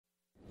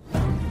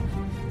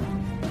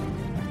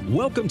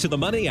Welcome to the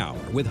Money Hour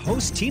with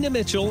host Tina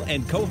Mitchell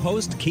and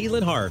co-host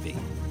Keelan Harvey.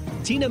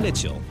 Tina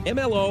Mitchell,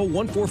 MLO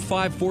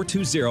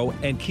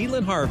 145420, and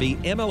Keelan Harvey,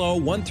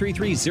 MLO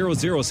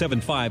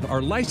 1330075,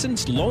 are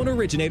licensed loan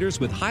originators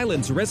with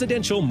Highlands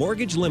Residential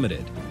Mortgage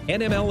Limited,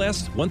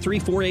 NMLS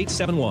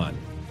 134871.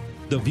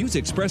 The views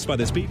expressed by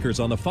the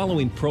speakers on the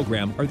following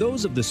program are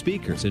those of the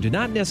speakers and do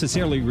not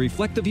necessarily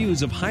reflect the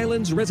views of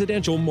Highlands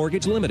Residential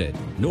Mortgage Limited,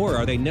 nor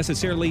are they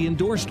necessarily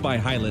endorsed by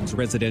Highlands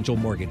Residential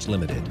Mortgage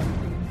Limited.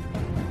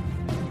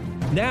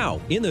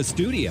 Now, in the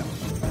studio,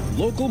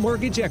 local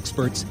mortgage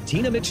experts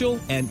Tina Mitchell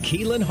and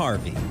Keelan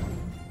Harvey.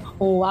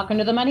 Welcome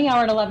to the Money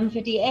Hour at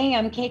 11:50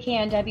 a.m.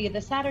 KKNW, the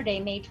Saturday,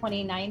 May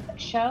 29th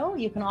show.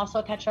 You can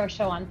also catch our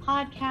show on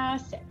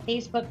podcast,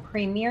 Facebook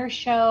Premiere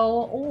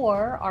Show,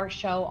 or our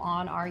show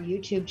on our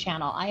YouTube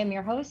channel. I am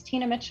your host,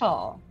 Tina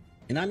Mitchell.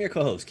 And I'm your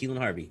co-host, Keelan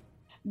Harvey.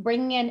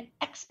 Bringing in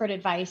expert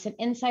advice and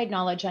inside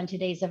knowledge on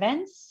today's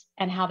events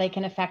and how they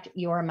can affect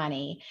your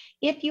money.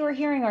 If you are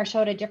hearing our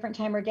show at a different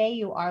time or day,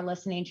 you are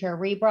listening to a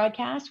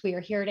rebroadcast. We are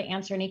here to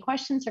answer any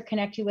questions or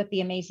connect you with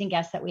the amazing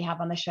guests that we have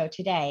on the show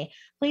today.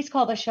 Please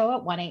call the show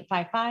at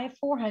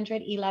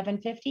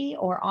 1-855-400-1150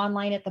 or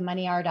online at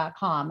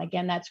themoneyhour.com.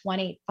 Again, that's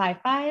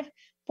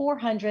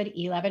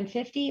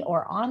 1-855-400-1150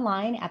 or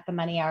online at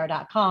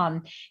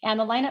themoneyhour.com. And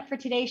the lineup for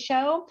today's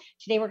show,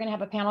 today we're going to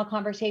have a panel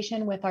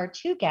conversation with our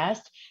two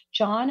guests,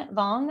 John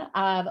Vong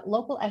of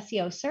Local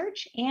SEO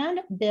Search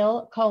and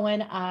Bill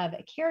Cohen of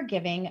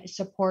Caregiving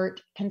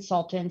Support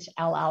Consultants,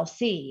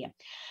 LLC.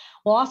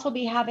 We'll also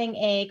be having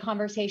a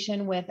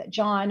conversation with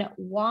John,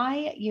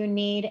 why you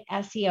need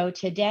SEO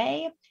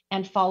today,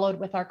 and followed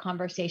with our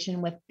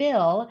conversation with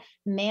Bill,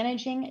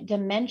 managing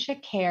dementia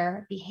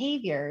care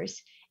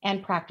behaviors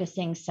and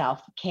practicing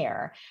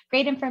self-care.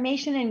 Great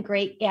information and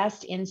great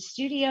guest in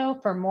studio.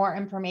 For more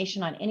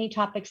information on any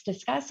topics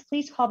discussed,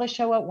 please call the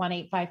show at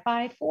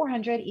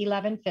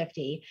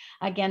 1-855-400-1150.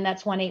 Again,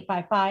 that's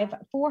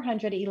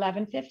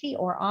 1-855-400-1150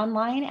 or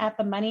online at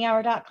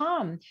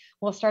themoneyhour.com.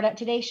 We'll start out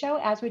today's show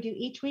as we do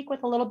each week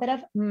with a little bit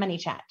of money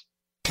chat.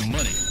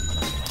 Money.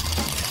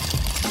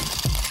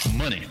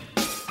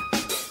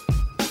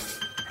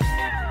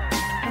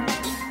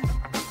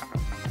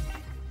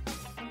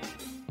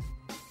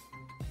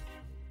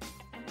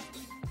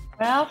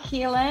 Well,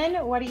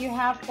 Keelan, what do you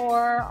have for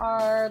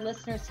our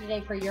listeners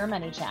today for your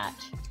money chat?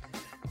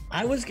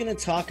 I was going to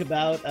talk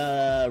about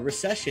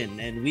recession,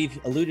 and we've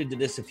alluded to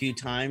this a few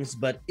times,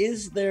 but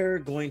is there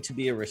going to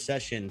be a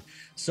recession?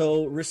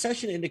 So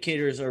recession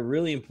indicators are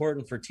really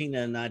important for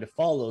Tina and I to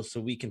follow so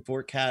we can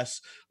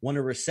forecast when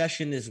a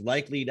recession is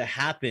likely to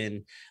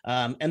happen.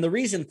 And the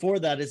reason for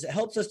that is it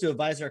helps us to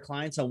advise our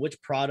clients on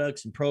which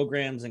products and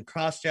programs and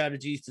cross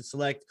strategies to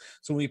select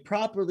so we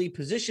properly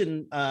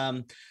position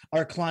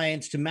our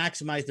clients to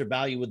maximize their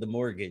value with the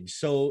mortgage.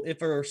 So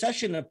if a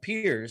recession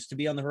appears to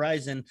be on the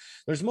horizon,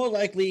 there's more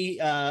likely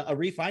a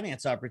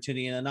refinance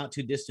opportunity in a not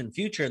too distant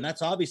future. And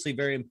that's obviously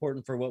very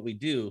important for what we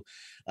do.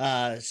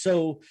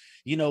 So,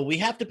 we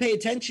have to pay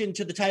attention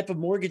to the type of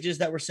mortgages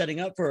that we're setting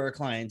up for our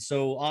clients.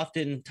 So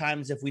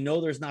oftentimes, if we know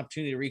there's an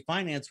opportunity to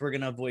refinance, we're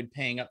going to avoid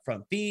paying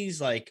upfront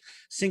fees like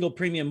single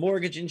premium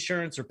mortgage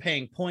insurance or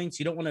paying points.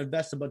 You don't want to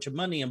invest a bunch of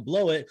money and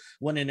blow it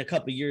when in a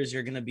couple of years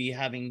you're going to be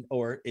having,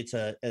 or it's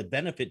a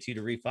benefit to you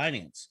to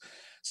refinance.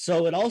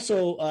 So it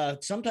also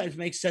sometimes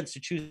makes sense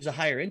to choose a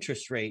higher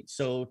interest rate.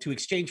 So to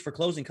exchange for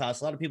closing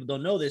costs, a lot of people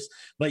don't know this,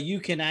 but you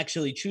can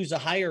actually choose a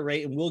higher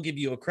rate and we'll give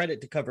you a credit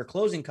to cover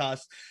closing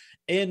costs.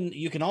 And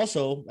you can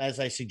also,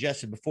 as I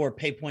suggested before,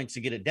 pay points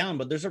to get it down,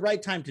 but there's a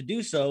right time to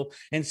do so.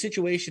 And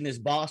situation is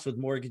boss with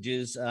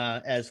mortgages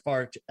as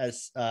far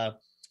as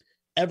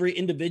every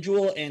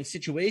individual and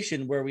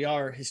situation where we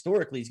are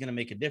historically is going to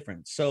make a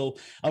difference. So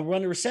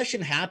when a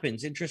recession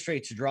happens, interest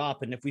rates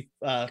drop. And if we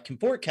can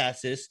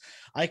forecast this,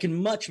 I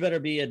can much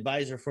better be an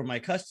advisor for my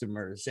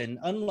customers. And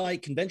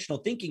unlike conventional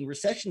thinking,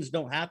 recessions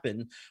don't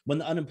happen when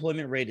the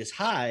unemployment rate is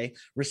high.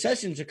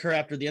 Recessions occur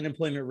after the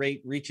unemployment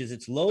rate reaches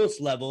its lowest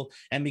level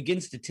and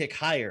begins to tick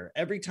higher.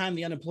 Every time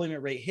the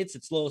unemployment rate hits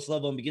its lowest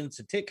level and begins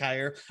to tick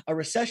higher, a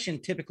recession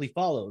typically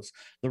follows.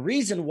 The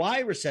reason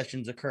why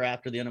recessions occur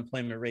after the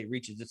unemployment rate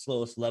reaches its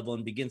lowest level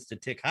and begins to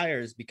tick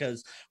higher is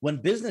because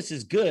when business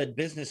is good,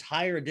 business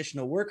hire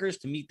additional workers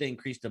to meet the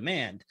increased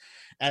demand.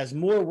 As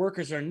more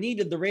workers are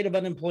needed, the rate of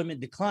unemployment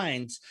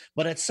declines,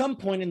 but at some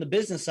point in the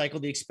business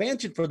cycle, the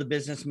expansion for the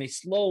business may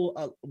slow,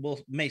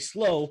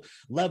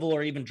 level,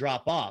 or even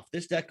drop off.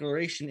 This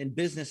declaration in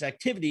business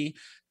activity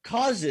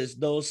causes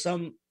those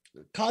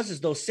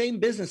same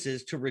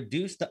businesses to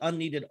reduce the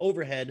unneeded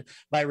overhead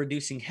by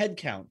reducing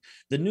headcount.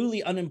 The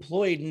newly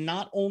unemployed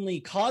not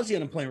only cause the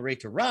unemployment rate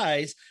to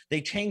rise,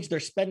 they change their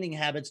spending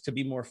habits to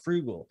be more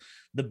frugal.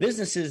 the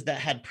businesses that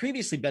had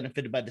previously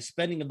benefited by the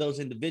spending of those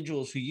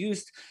individuals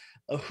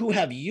who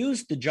have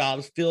used the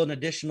jobs feel an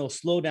additional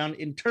slowdown.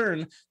 In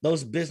turn,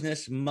 those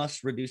business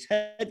must reduce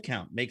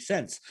headcount. Makes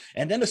sense.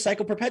 And then the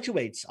cycle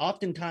perpetuates,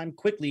 oftentimes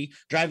quickly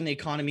driving the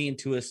economy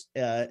into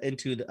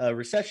a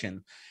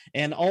recession.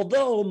 And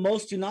although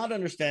most do not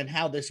understand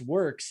how this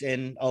works,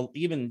 and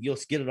even you'll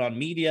get it on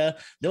media,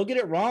 they'll get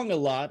it wrong a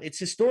lot. It's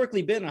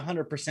historically been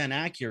 100%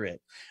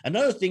 accurate.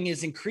 Another thing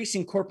is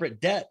increasing corporate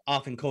debt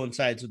often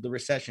coincides with the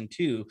recession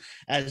too.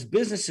 As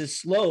businesses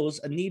slows,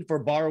 a need for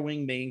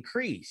borrowing may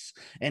increase.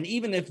 And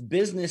even if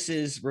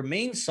businesses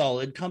remain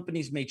solid,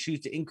 companies may choose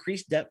to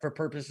increase debt for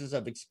purposes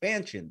of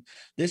expansion.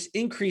 This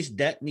increased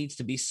debt needs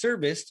to be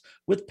serviced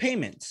with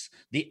payments.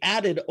 The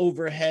added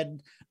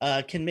overhead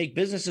can make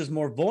businesses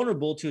more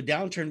vulnerable to a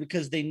downturn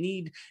because they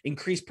need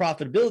increased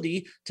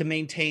profitability to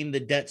maintain the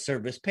debt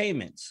service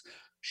payments.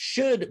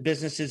 Should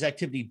businesses'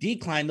 activity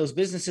decline, those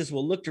businesses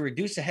will look to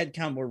reduce the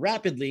headcount more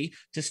rapidly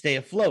to stay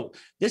afloat.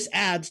 This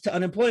adds to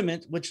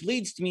unemployment, which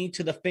leads me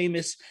to the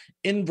famous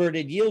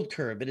inverted yield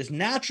curve. It is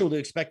natural to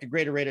expect a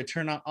greater rate of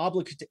turn on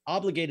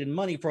obligated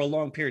money for a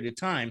long period of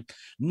time.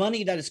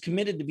 Money that is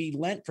committed to be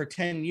lent for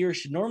 10 years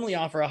should normally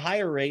offer a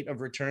higher rate of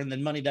return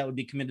than money that would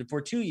be committed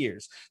for 2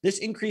 years. This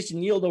increase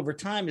in yield over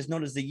time is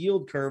known as the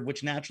yield curve,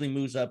 which naturally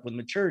moves up with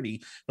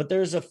maturity. But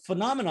there's a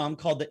phenomenon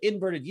called the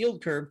inverted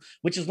yield curve,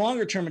 which is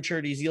longer term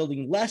maturities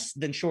yielding less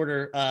than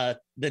short-term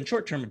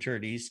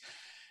maturities.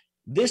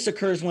 This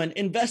occurs when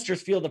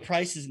investors feel the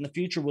prices in the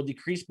future will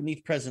decrease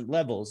beneath present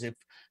levels. If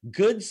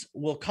goods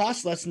will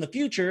cost less in the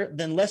future,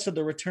 then less of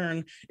the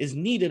return is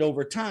needed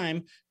over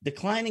time.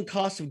 Declining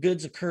cost of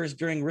goods occurs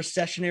during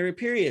recessionary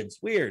periods.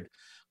 Weird.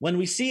 When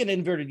we see an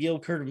inverted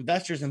yield curve,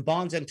 investors and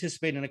bonds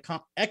anticipate an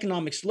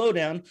economic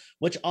slowdown,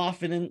 which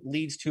often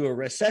leads to a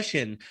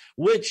recession,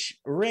 which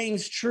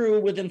reigns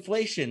true with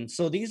inflation.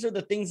 So these are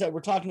the things that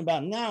we're talking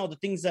about now, the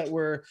things that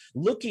we're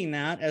looking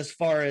at as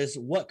far as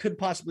what could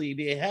possibly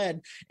be ahead.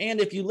 And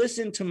if you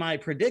listen to my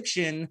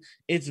prediction,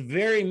 it's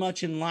very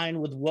much in line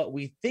with what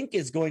we think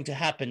is going to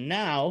happen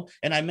now.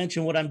 And I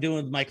mentioned what I'm doing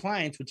with my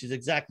clients, which is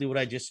exactly what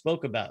I just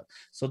spoke about.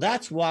 So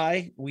that's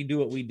why we do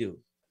what we do.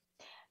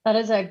 That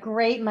is a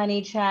great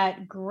money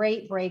chat,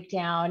 great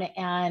breakdown,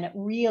 and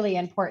really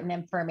important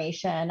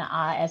information.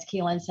 As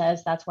Keelan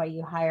says, that's why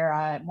you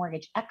hire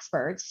mortgage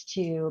experts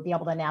to be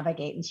able to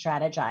navigate and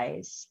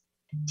strategize.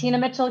 Tina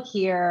Mitchell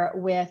here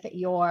with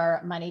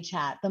your money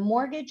chat. The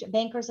Mortgage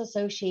Bankers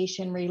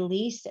Association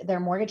released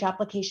their mortgage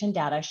application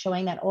data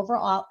showing that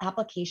overall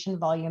application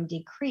volume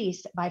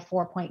decreased by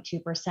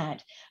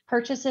 4.2%.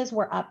 Purchases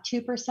were up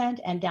 2%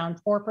 and down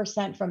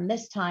 4% from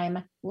this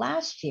time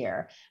last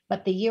year.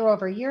 But the year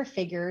over year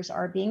figures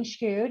are being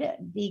skewed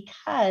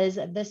because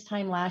this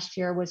time last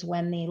year was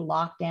when the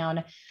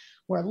lockdown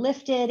were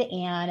lifted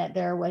and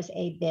there was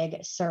a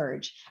big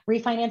surge.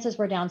 Refinances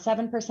were down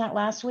 7%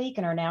 last week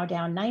and are now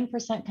down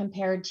 9%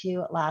 compared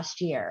to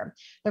last year.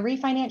 The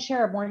refinance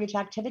share of mortgage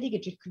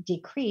activity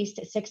decreased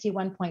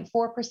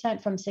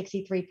 61.4% from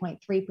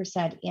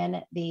 63.3%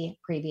 in the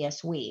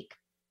previous week.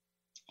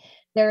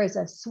 There is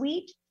a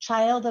Sweet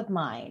Child of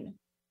Mine.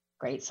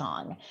 Great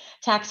song.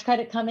 Tax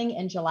credit coming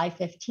in July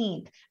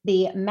 15th.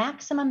 The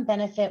maximum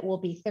benefit will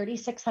be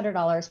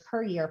 $3,600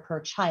 per year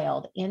per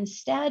child.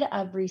 Instead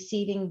of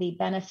receiving the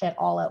benefit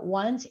all at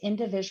once,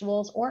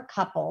 individuals or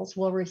couples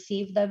will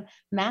receive the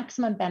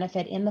maximum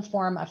benefit in the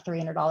form of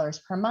 $300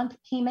 per month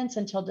payments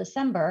until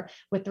December,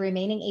 with the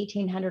remaining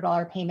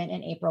 $1,800 payment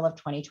in April of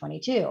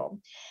 2022.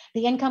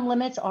 The income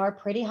limits are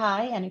pretty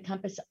high and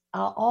encompass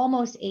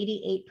almost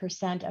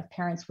 88% of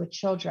parents with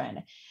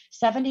children.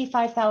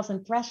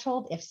 75,000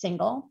 threshold if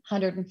single,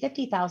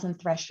 150,000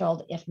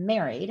 threshold if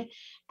married.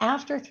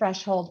 After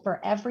threshold, for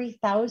every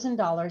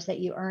 $1,000 that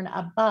you earn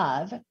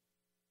above,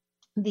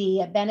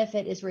 the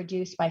benefit is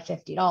reduced by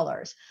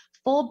 $50.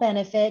 Full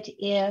benefit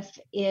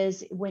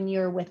is when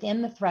you're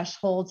within the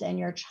thresholds and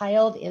your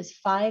child is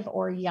 5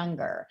 or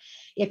younger.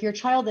 If your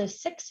child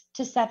is 6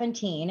 to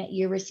 17,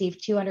 you receive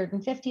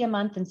 $250 a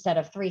month instead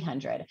of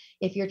 $300.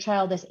 If your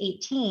child is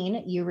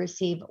 18, you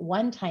receive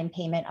one-time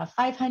payment of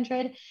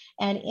 $500.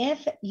 And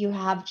if you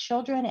have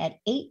children at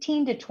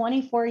 18 to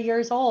 24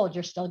 years old,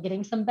 you're still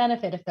getting some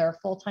benefit. If they're a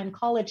full-time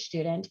college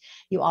student,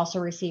 you also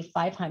receive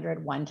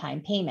 $500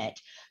 one-time payment.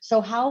 So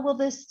how will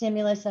this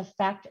stimulus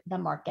affect the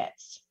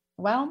markets?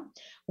 Well,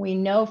 we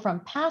know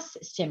from past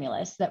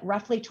stimulus that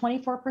roughly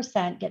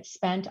 24% gets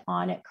spent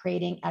on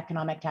creating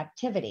economic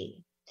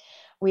activity.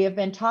 We have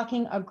been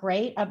talking a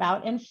lot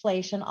about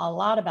inflation,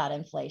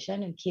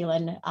 and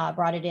Keelan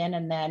brought it in,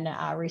 and then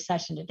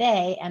recession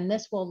today, and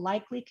this will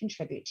likely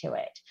contribute to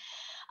it.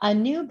 A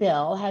new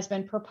bill has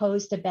been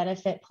proposed to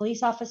benefit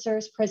police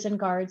officers, prison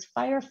guards,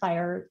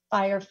 firefighters,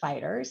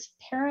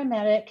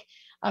 paramedic,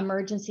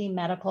 emergency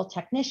medical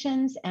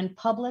technicians, and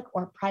public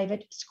or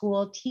private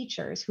school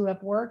teachers who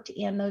have worked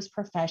in those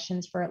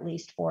professions for at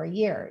least 4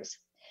 years.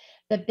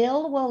 The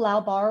bill will allow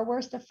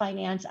borrowers to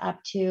finance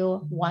up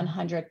to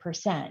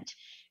 100%.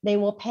 They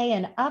will pay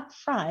an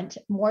upfront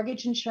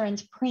mortgage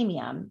insurance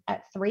premium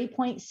at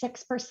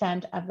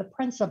 3.6% of the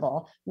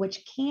principal,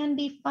 which can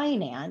be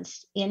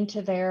financed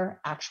into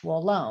their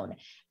actual loan.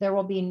 There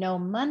will be no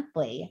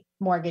monthly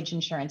mortgage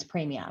insurance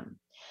premium.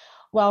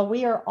 While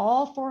we are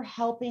all for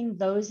helping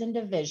those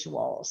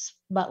individuals,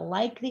 but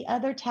like the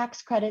other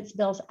tax credits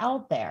bills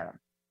out there,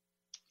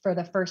 for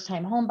the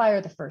first-time home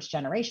buyer, the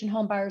first-generation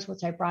home buyers,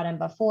 which I brought in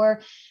before,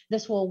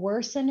 this will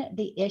worsen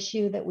the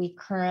issue that we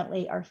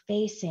currently are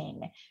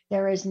facing.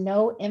 There is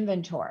no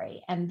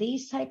inventory, and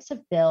these types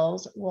of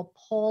bills will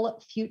pull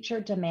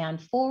future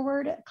demand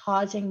forward,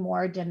 causing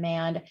more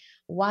demand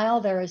while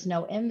there is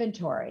no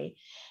inventory.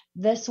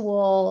 This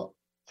will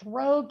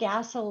throw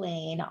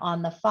gasoline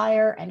on the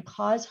fire and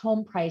cause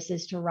home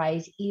prices to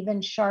rise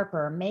even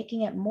sharper,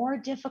 making it more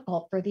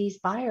difficult for these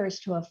buyers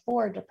to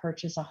afford to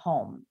purchase a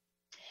home.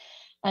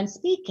 And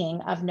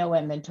speaking of no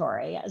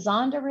inventory,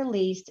 Zonda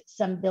released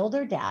some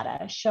builder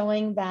data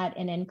showing that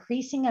an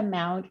increasing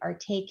amount are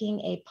taking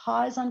a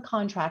pause on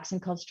contracts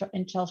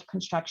until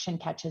construction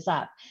catches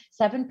up.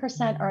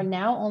 7% are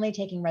now only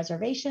taking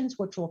reservations,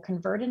 which will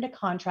convert into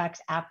contracts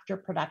after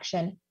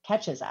production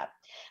catches up.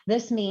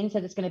 This means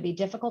that it's going to be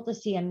difficult to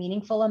see a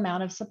meaningful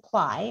amount of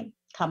supply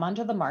come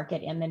onto the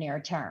market in the near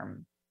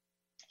term.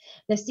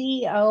 The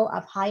CEO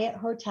of Hyatt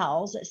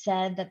Hotels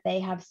said that they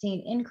have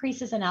seen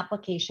increases in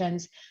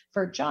applications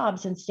for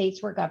jobs in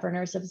states where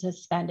governors have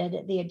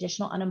suspended the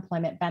additional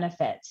unemployment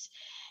benefits.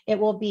 It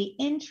will be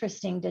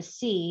interesting to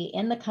see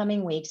in the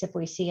coming weeks if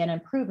we see an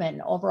improvement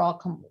in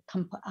overall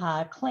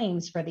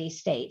claims for these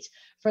states.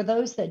 For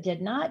those that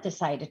did not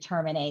decide to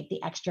terminate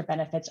the extra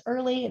benefits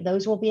early,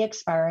 those will be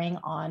expiring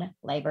on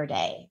Labor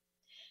Day.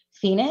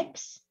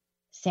 Phoenix,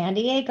 San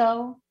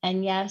Diego,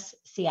 and yes,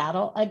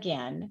 Seattle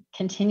again,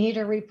 continue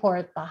to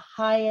report the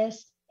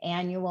highest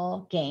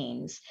annual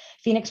gains.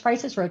 Phoenix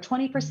prices rose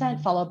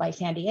 20%, followed by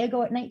San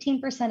Diego at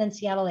 19% and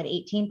Seattle at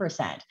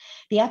 18%.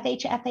 The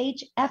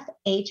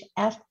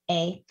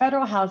FHFA,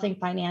 Federal Housing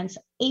Finance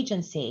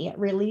Agency,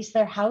 released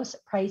their House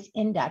Price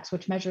Index,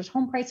 which measures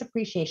home price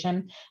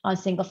appreciation on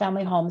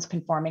single-family homes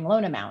conforming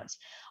loan amounts.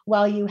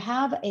 While you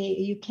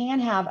can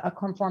have a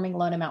conforming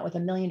loan amount with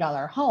 $1 million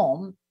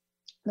home,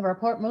 the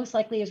report most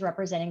likely is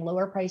representing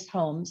lower priced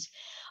homes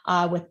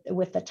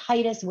with the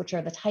tightest, which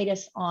are the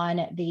tightest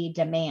on the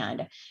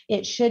demand.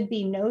 It should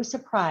be no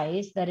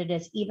surprise that it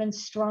is even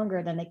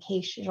stronger than the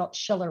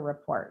Case-Shiller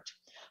report.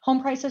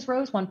 Home prices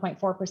rose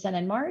 1.4%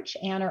 in March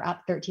and are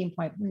up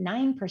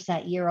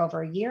 13.9% year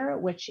over year,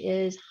 which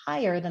is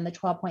higher than the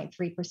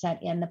 12.3%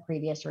 in the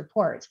previous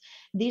reports.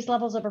 These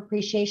levels of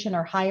appreciation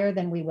are higher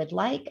than we would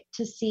like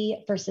to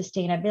see for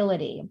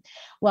sustainability.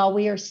 While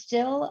we are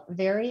still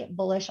very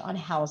bullish on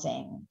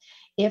housing,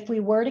 if we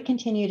were to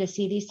continue to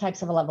see these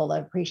types of a level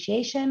of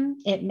appreciation,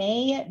 it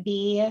may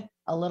be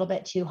a little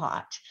bit too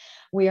hot.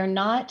 We are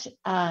not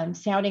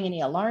sounding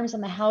any alarms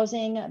on the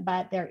housing,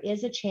 but there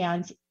is a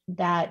chance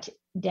that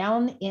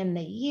down in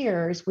the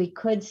years, we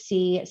could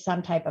see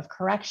some type of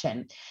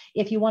correction.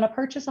 If you want to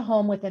purchase a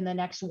home within the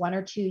next 1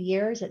 or 2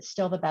 years, it's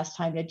still the best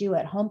time to do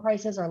it. Home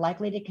prices are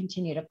likely to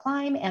continue to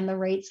climb and the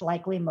rates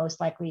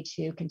most likely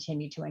to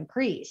continue to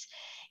increase.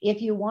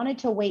 If you wanted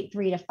to wait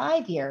 3 to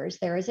 5 years,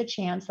 there is a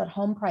chance that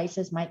home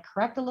prices might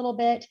correct a little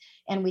bit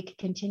and we could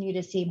continue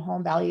to see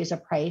home values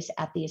appraised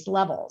at these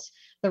levels.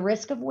 The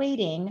risk of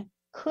waiting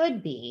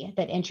could be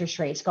that interest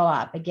rates go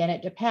up. Again,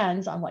 it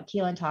depends on what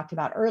Keelan talked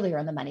about earlier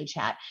in the money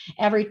chat.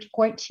 Every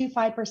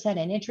 0.25%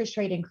 in interest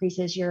rate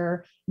decreases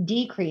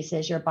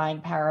your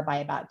buying power by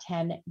about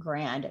 10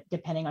 grand,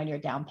 depending on your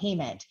down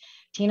payment.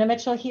 Tina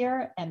Mitchell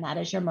here, and that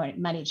is your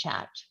money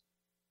chat.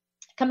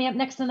 Coming up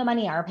next in the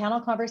Money Hour,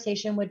 panel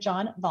conversation with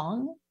John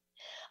Vong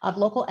of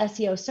Local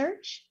SEO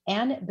Search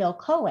and Bill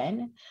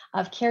Cohen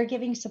of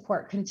Caregiving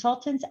Support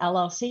Consultants,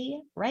 LLC,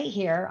 right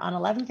here on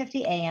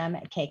 1150 AM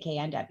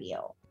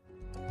KKNW.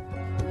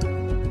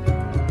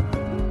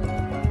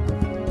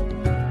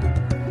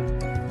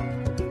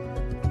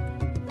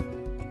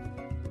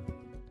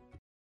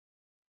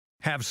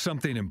 Have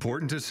something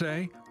important to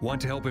say?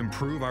 Want to help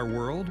improve our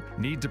world?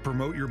 Need to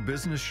promote your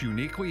business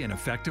uniquely and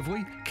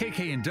effectively?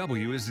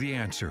 KKNW is the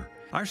answer.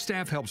 Our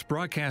staff helps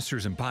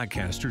broadcasters and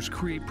podcasters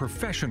create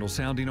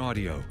professional-sounding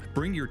audio.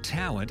 Bring your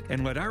talent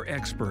and let our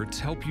experts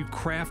help you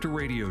craft a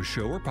radio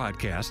show or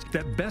podcast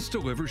that best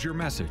delivers your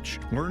message.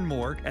 Learn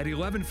more at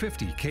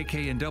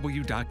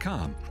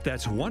 1150kknw.com.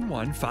 That's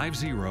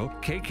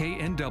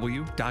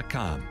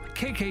 1150kknw.com.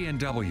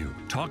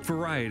 KKNW, talk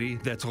variety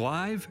that's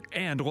live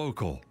and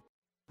local.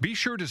 Be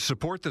sure to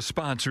support the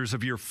sponsors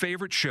of your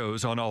favorite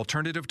shows on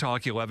Alternative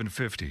Talk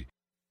 1150.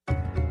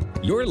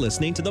 You're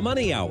listening to The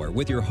Money Hour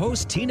with your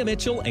host, Tina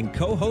Mitchell, and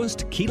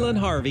co-host, Keelan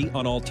Harvey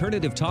on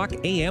Alternative Talk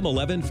AM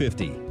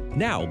 1150.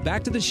 Now,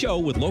 back to the show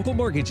with local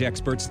mortgage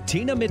experts,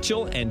 Tina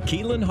Mitchell and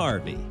Keelan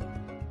Harvey.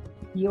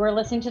 You are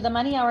listening to The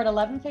Money Hour at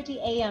 1150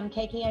 AM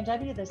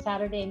KKNW, the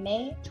Saturday,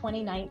 May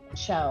 29th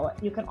show.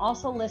 You can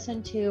also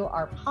listen to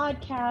our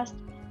podcast,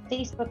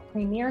 Facebook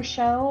premiere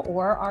show,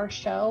 or our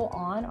show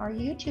on our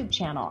YouTube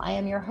channel. I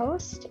am your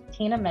host,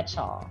 Tina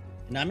Mitchell.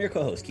 And I'm your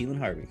co-host, Keelan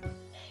Harvey.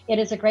 It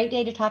is a great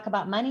day to talk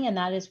about money, and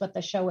that is what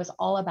the show is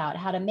all about: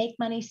 how to make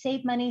money,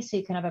 save money, so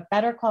you can have a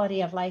better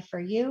quality of life for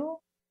you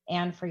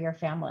and for your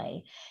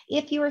family.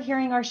 If you are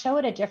hearing our show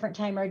at a different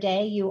time or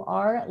day, you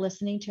are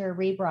listening to a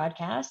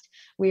rebroadcast.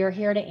 We are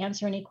here to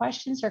answer any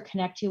questions or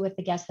connect you with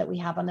the guests that we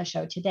have on the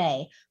show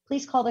today.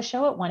 Please call the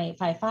show at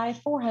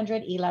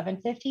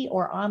 1-855-400-1150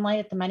 or online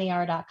at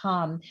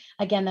themoneyhour.com.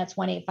 Again, that's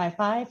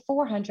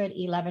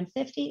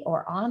 1-855-400-1150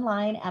 or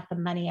online at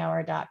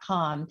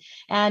themoneyhour.com.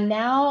 And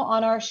now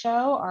on our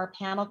show, our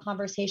panel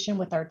conversation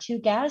with our two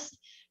guests,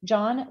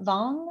 John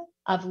Vong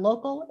of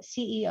Local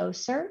CEO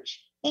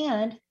Search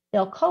and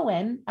Bill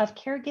Cohen of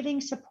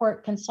Caregiving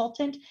Support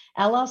Consultant,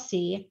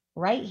 LLC,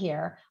 right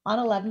here on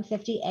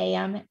 1150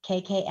 AM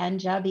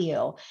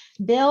KKNW.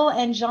 Bill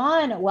and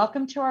John,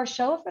 welcome to our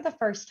show for the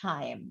first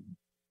time.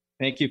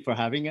 Thank you for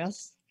having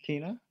us,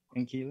 Tina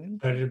and Keelan.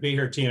 Pleasure to be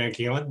here, Tina and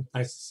Keelan.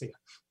 Nice to see you.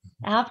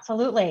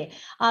 Absolutely.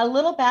 A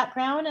little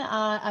background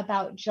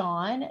about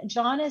John.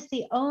 John is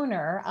the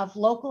owner of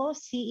Local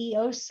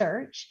CEO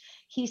Search.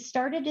 He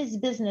started his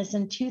business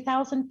in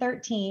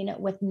 2013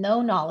 with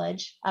no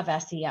knowledge of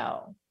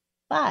SEO.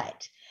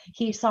 But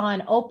he saw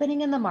an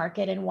opening in the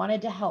market and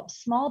wanted to help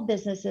small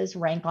businesses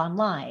rank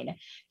online.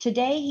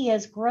 Today, he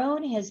has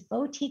grown his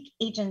boutique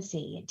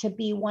agency to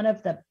be one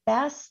of the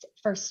best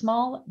for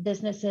small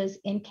businesses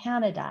in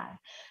Canada.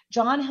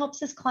 John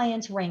helps his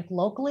clients rank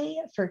locally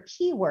for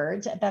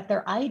keywords that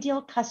their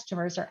ideal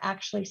customers are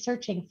actually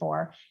searching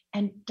for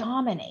and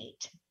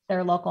dominate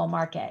their local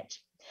market.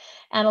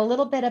 And a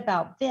little bit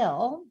about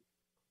Bill.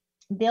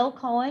 Bill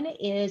Cohen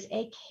is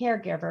a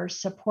caregiver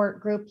support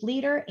group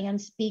leader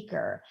and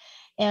speaker,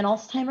 an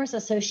Alzheimer's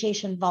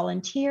Association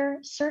volunteer,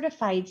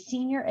 certified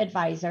senior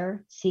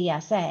advisor,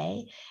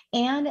 CSA,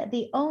 and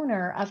the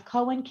owner of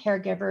Cohen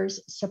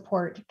Caregivers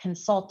Support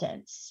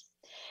Consultants.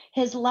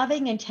 His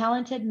loving and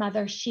talented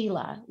mother,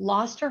 Sheila,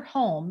 lost her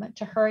home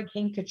to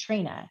Hurricane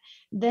Katrina.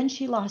 Then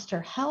she lost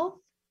her health,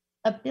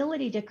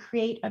 ability to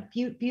create a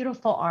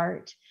beautiful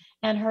art,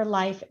 and her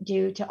life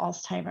due to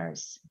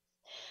Alzheimer's.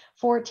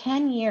 For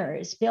 10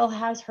 years, Bill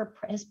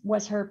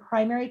was her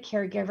primary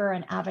caregiver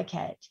and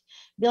advocate.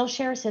 Bill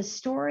shares his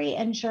story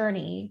and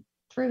journey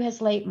through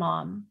his late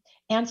mom,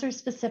 answers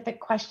specific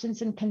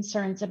questions and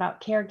concerns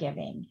about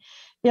caregiving.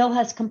 Bill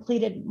has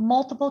completed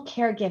multiple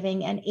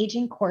caregiving and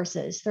aging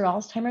courses through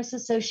Alzheimer's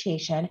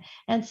Association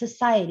and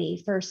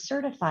Society for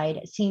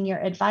Certified Senior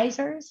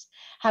Advisors,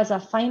 has a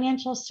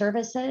financial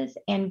services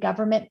and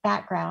government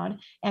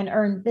background, and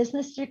earned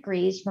business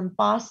degrees from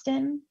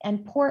Boston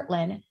and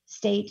Portland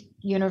State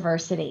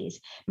Universities.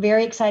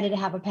 Very excited to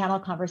have a panel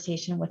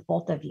conversation with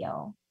both of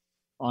you.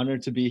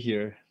 Honored to be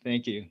here.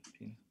 Thank you.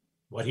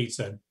 What he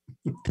said.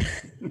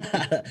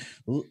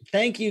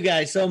 Thank you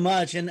guys so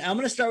much. And I'm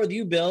going to start with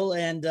you, Bill.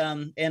 And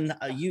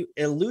you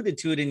alluded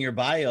to it in your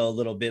bio a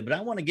little bit, but I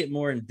want to get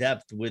more in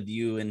depth with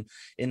you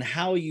and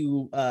how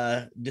you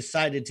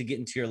decided to get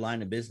into your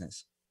line of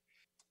business.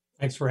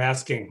 Thanks for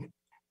asking.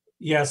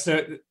 Yes,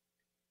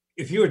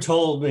 if you had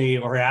told me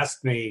or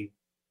asked me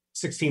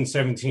 16,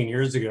 17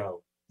 years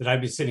ago that I'd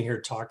be sitting here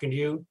talking to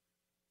you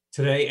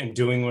today and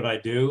doing what I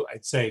do,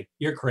 I'd say,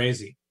 you're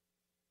crazy.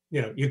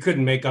 You know, you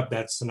couldn't make up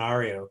that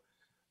scenario.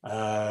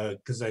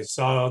 Because I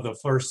saw the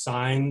first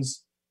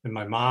signs in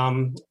my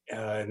mom,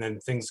 and then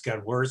things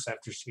got worse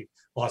after she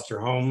lost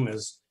her home,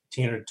 as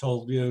Tina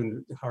told you,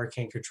 in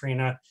Hurricane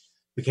Katrina.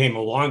 Became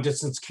a long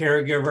distance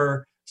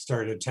caregiver,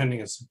 started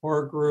attending a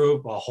support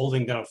group while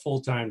holding down a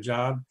full-time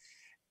job.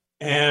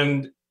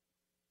 And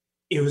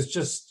it was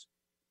just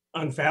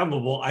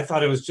unfathomable. I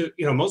thought it was just,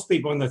 most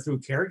people when they're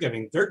through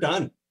caregiving, they're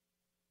done.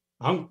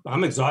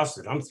 I'm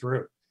exhausted, I'm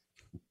through.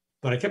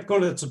 But I kept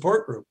going to that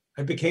support group.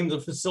 I became the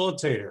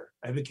facilitator.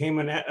 I became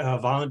a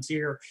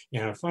volunteer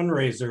and a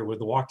fundraiser with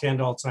the Walk to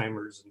End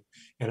Alzheimer's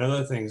and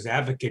other things,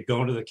 advocate,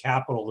 going to the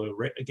Capitol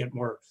to get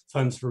more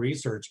funds for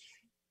research.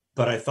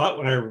 But I thought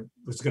when I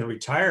was going to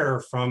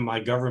retire from my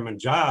government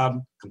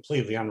job,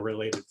 completely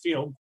unrelated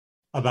field,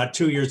 about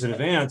 2 years in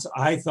advance,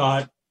 I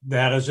thought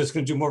that I was just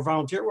going to do more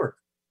volunteer work.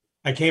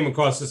 I came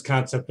across this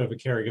concept of a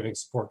caregiving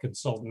support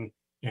consultant,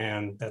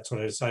 and that's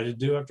what I decided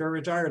to do after I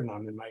retired. And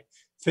I'm in my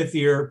 5th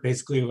year.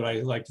 Basically, what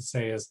I like to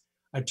say is,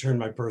 I turned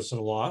my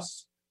personal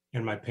loss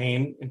and my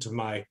pain into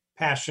my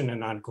passion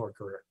and encore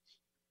career.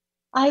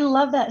 I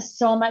love that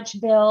so much,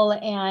 Bill.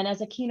 And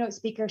as a keynote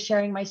speaker,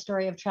 sharing my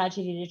story of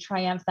tragedy to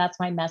triumph, that's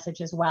my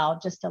message as well.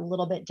 Just a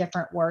little bit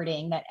different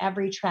wording, that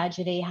every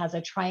tragedy has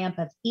a triumph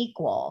of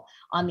equal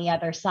on the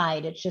other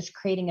side. It's just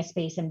creating a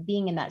space and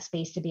being in that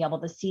space to be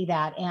able to see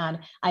that. And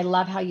I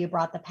love how you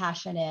brought the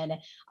passion in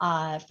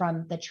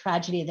from the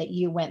tragedy that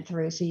you went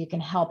through, so you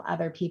can help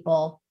other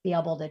people be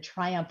able to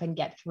triumph and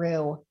get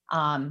through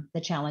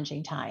the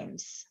challenging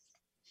times.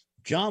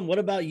 John, what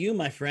about you,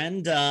 my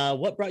friend?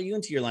 What brought you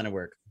into your line of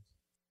work?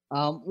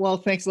 Well,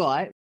 thanks a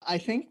lot. I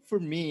think for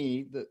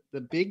me,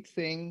 the big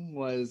thing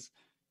was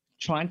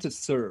trying to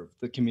serve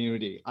the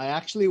community. I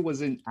actually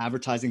was in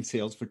advertising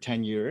sales for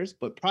 10 years,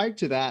 but prior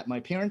to that, my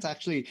parents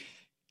actually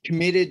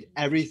committed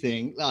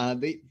everything.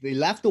 They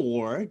left the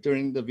war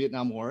during the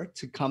Vietnam War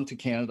to come to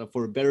Canada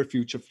for a better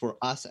future for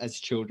us as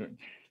children.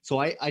 So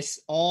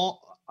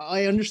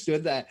I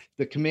understood that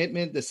the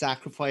commitment, the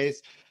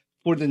sacrifice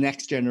for the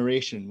next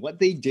generation. What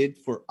they did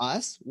for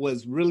us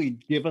was really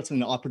give us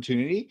an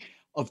opportunity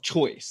of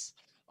choice,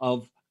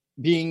 of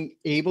being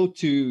able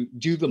to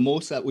do the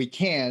most that we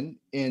can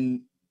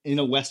in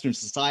a Western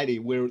society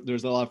where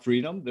there's a lot of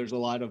freedom, there's a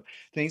lot of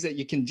things that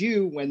you can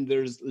do when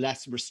there's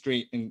less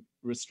restraint and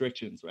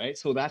restrictions, right?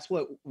 So that's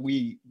what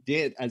we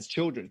did as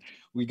children.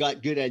 We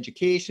got good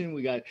education,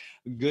 we got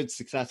a good,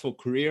 successful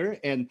career.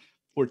 And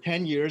for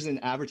 10 years in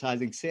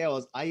advertising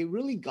sales, I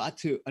really got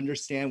to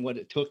understand what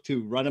it took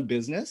to run a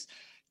business,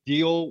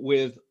 deal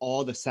with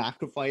all the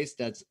sacrifice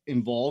that's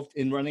involved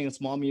in running a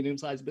small,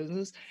 medium-sized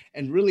business,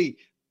 and really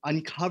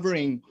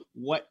uncovering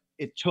what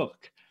it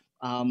took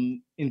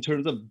in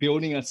terms of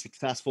building a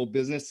successful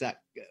business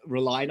that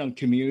relied on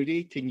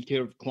community, taking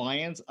care of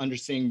clients,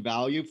 understanding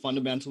value,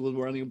 fundamentals of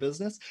running a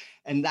business.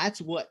 And that's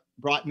what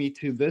brought me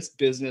to this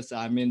business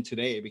I'm in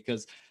today,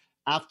 because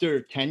after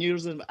 10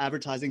 years of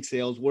advertising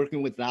sales,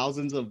 working with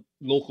thousands of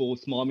local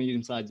small,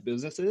 medium-sized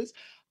businesses,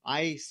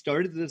 I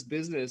started this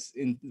business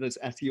in this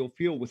SEO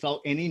field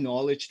without any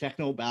knowledge,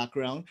 technical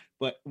background,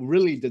 but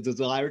really the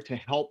desire to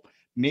help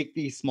make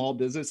these small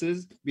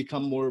businesses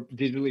become more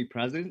digitally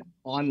present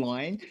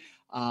online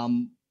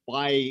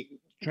by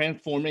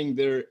transforming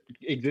their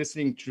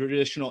existing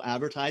traditional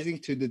advertising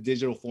to the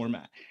digital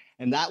format.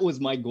 And that was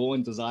my goal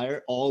and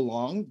desire all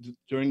along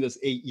during this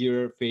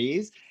 8-year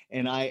phase.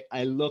 And I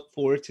look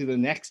forward to the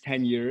next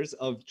 10 years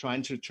of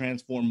trying to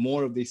transform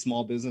more of these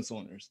small business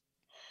owners.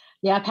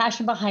 Yeah,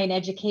 passion behind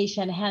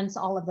education, hence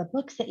all of the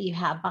books that you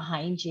have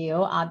behind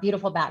you.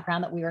 Beautiful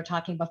background that we were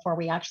talking before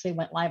we actually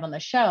went live on the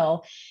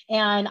show.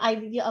 And I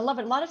love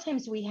it. A lot of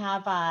times we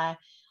have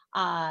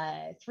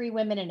 3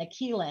 women and a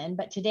Keelan,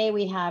 but today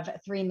we have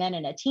 3 men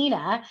and a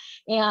Tina,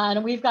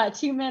 and we've got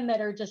 2 men that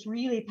are just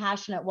really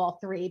passionate. Well,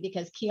 3,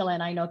 because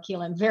Keelan, I know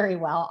Keelan very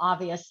well,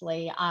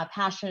 obviously,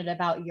 passionate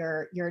about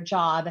your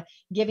job,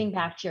 giving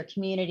back to your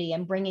community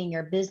and bringing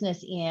your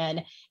business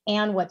in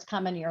and what's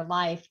come in your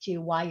life to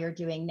why you're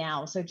doing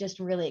now. So just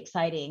really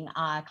exciting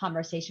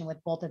conversation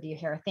with both of you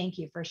here. Thank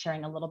you for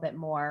sharing a little bit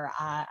more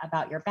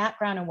about your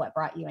background and what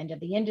brought you into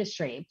the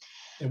industry.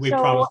 And we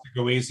promised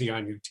to go easy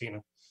on you,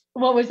 Tina.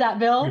 What was that,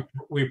 Bill?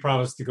 We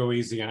promised to go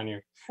easy on you.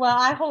 Well,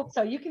 I hope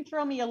so. You can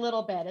throw me a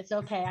little bit. It's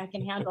okay. I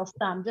can handle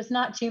some, just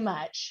not too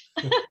much.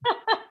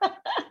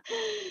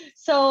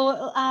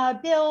 So,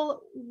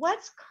 Bill,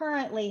 what's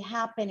currently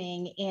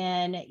happening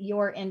in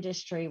your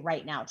industry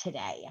right now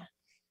today?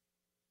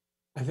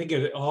 I think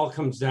it all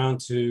comes down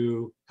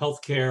to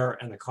healthcare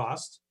and the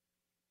cost.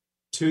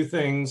 2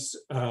 things.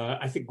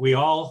 I think we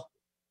all,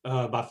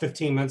 about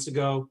 15 months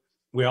ago,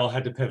 we all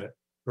had to pivot,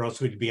 or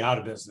else we'd be out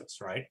of business,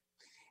 right?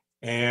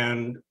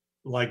 And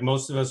like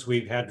most of us,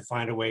 we've had to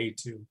find a way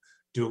to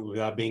do it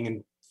without being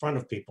in front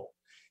of people.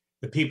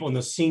 The people in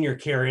the senior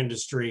care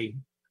industry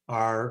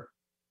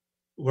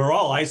we're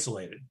all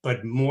isolated,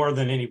 but more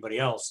than anybody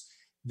else,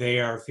 they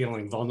are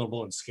feeling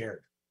vulnerable and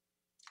scared.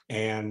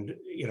 And,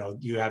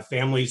 you have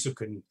families who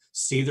can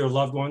see their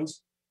loved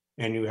ones,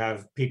 and you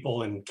have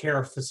people in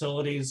care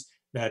facilities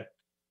that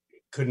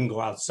couldn't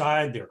go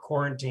outside, they're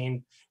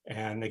quarantined,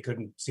 and they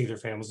couldn't see their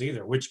families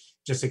either, which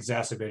just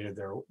exacerbated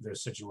their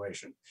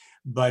situation.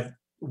 But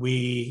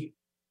we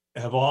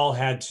have all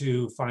had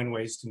to find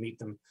ways to meet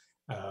them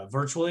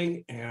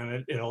virtually, and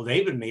it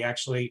enabled me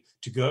actually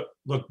to go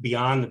look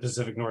beyond the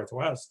Pacific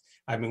Northwest.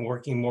 I've been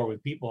working more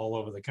with people all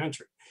over the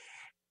country.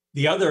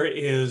 The other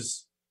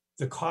is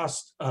the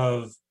cost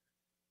of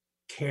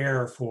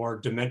care for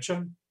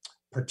dementia,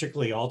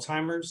 particularly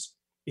Alzheimer's,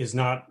 is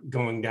not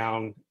going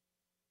down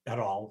at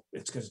all.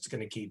 It's because it's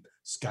going to keep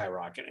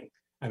skyrocketing.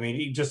 I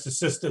mean, just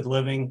assisted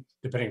living,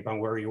 depending upon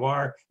where you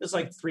are, is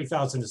like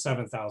 $3,000 to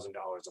 $7,000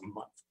 a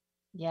month.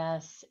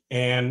 Yes.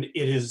 And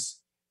it is,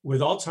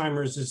 with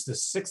Alzheimer's, is the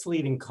 6th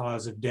leading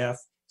cause of death.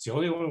 It's the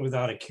only one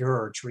without a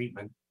cure or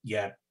treatment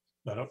yet,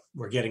 but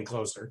we're getting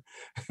closer.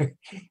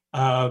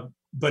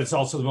 But it's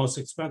also the most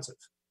expensive.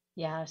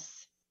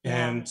 Yes.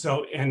 And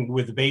so, and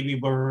with the baby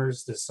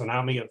boomers, the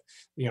tsunami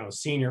of,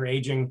 senior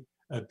aging,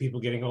 people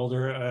getting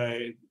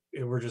older,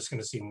 we're just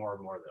going to see more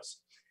and more of this.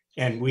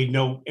 And we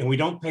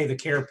don't pay the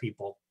care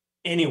people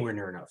anywhere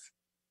near enough.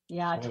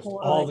 Yeah, totally.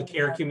 All the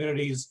care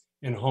communities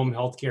and home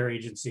health care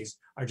agencies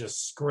are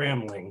just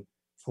scrambling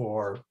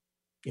for,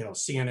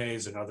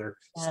 CNAs and other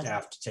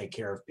staff to take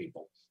care of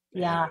people.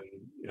 Yeah.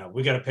 And,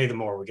 we got to pay them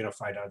more. We got to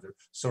find other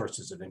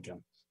sources of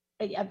income.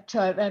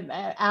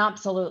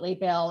 Absolutely,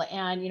 Bill.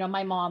 And,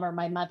 my mom or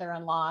my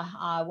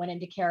mother-in-law went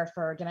into care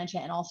for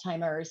dementia and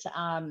Alzheimer's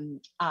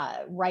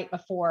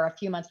a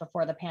few months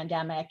before the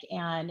pandemic.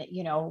 And,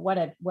 what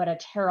a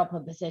terrible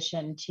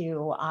position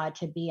to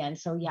be in.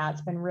 So yeah,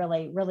 it's been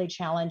really, really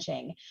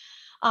challenging.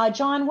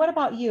 John, what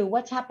about you?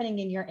 What's happening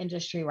in your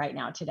industry right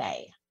now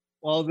today?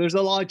 Well, there's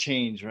a lot of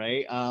change,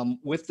 right?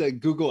 With the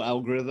Google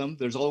algorithm,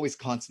 there's always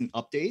constant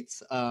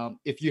updates.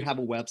 If you have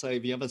a website,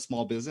 if you have a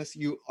small business,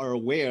 you are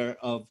aware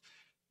of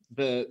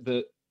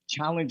the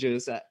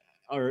challenges that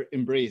are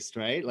embraced,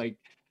 right? Like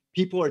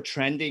people are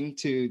trending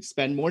to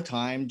spend more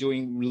time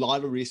doing a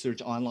lot of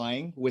research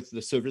online with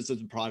the services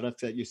and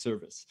products that you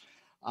service.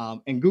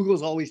 And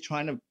Google's always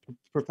trying to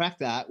perfect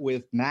that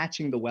with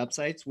matching the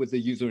websites with the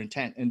user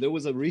intent. And there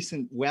was a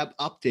recent web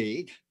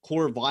update,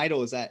 Core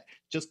Vitals, that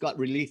just got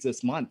released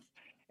this month.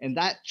 And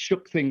that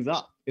shook things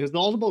up. It was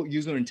all about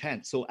user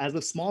intent. So as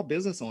a small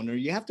business owner,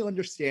 you have to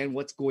understand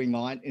what's going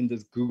on in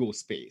this Google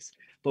space.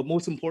 But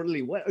most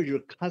importantly, what are your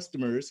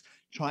customers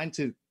trying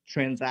to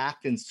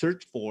transact and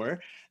search for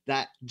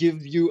that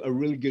gives you a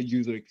really good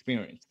user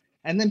experience?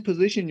 And then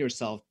position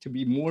yourself to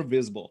be more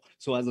visible.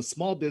 So as a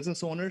small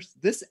business owner,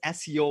 this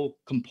SEO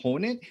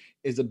component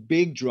is a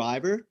big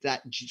driver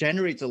that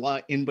generates a lot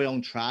of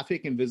inbound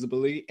traffic and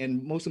visibility,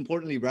 and most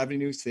importantly,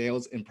 revenue,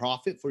 sales, and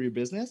profit for your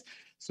business.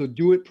 So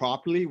do it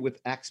properly with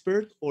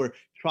experts, or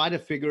try to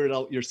figure it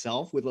out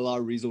yourself with a lot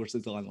of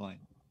resources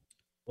online.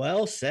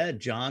 Well said,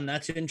 John.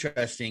 That's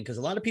interesting because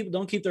a lot of people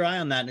don't keep their eye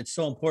on that, and it's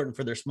so important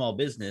for their small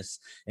business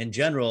in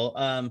general.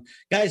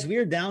 Guys, we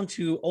are down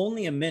to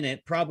only a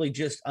minute, probably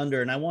just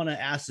under, and I want to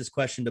ask this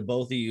question to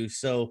both of you.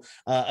 So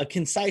a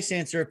concise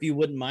answer, if you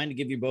wouldn't mind, to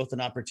give you both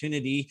an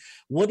opportunity.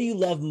 What do you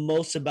love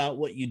most about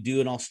what you do?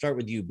 And I'll start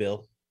with you,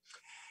 Bill.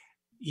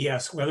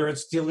 Yes, whether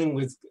it's dealing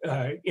with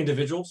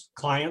individuals,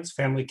 clients,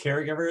 family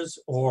caregivers,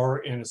 or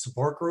in a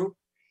support group,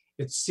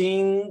 it's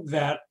seeing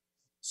that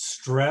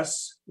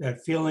stress,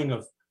 that feeling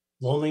of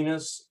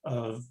loneliness,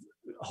 of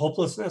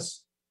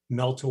hopelessness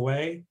melt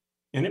away.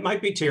 And it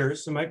might be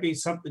tears, it might be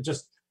something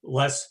just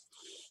less,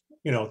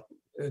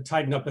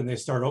 tightened up, and they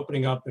start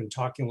opening up and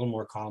talking a little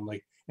more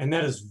calmly. And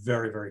that is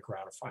very, very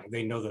gratifying.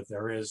 They know that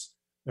there is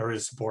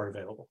support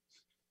available.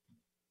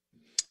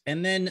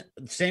 And then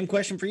same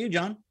question for you,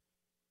 John.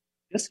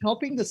 Just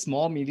helping the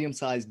small,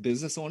 medium-sized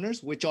business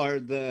owners, which are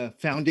the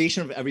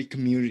foundation of every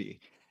community,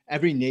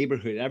 every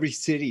neighborhood, every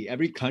city,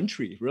 every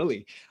country,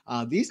 really.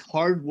 These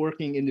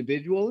hardworking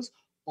individuals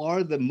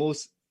are the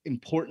most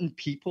important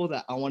people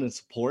that I want to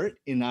support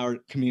in our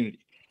community.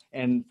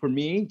 And for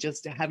me,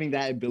 just having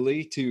that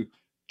ability to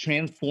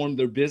transform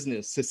their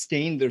business,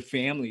 sustain their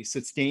family,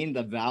 sustain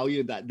the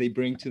value that they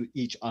bring to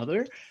each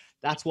other,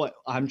 that's what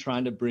I'm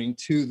trying to bring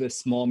to the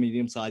small,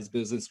 medium-sized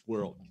business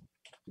world.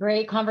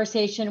 Great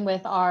conversation with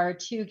our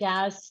two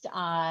guests,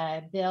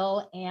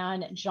 Bill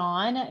and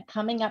John.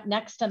 Coming up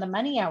next on the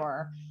Money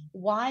Hour,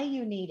 why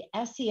you need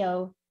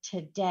SEO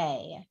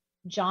today.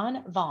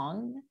 John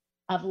Vong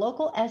of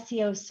Local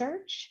SEO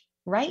Search,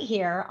 right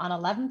here on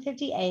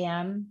 1150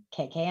 AM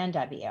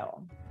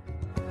KKNW.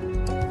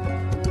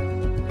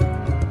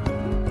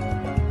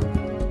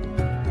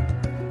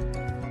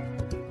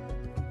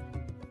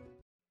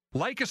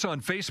 Like us on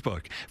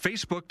Facebook,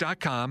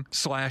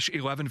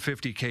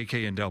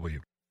 facebook.com/1150KKNW.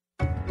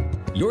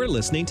 You're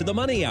listening to The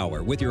Money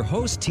Hour with your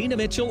host, Tina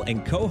Mitchell,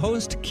 and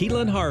co-host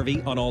Keelan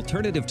Harvey on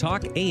Alternative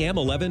Talk AM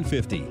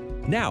 1150.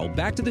 Now,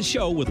 back to the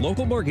show with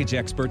local mortgage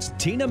experts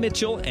Tina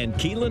Mitchell and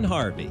Keelan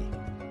Harvey.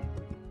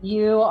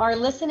 You are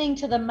listening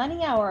to The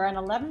Money Hour on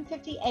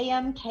 1150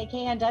 AM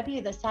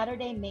KKNW, the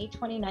Saturday, May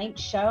 29th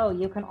show.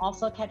 You can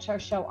also catch our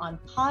show on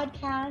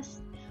podcast,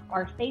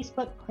 our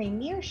Facebook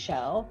premiere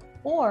show,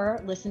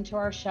 or listen to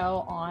our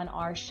show on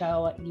our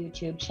show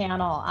YouTube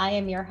channel. I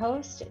am your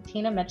host,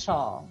 Tina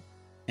Mitchell.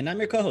 And I'm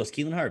your co-host,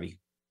 Keelan Harvey.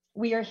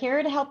 We are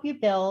here to help you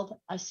build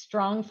a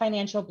strong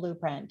financial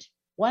blueprint,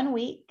 1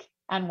 week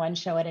and one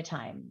show at a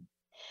time.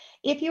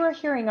 If you are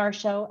hearing our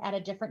show at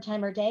a different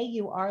time or day,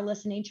 you are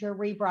listening to a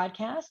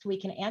rebroadcast. We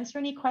can answer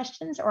any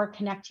questions or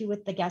connect you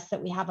with the guests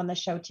that we have on the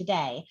show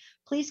today.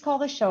 Please call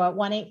the show at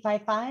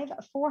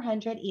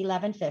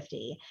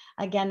 1-855-400-1150.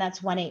 Again,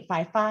 that's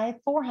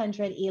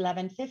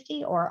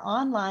 1-855-400-1150 or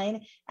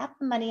online at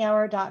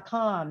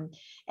themoneyhour.com.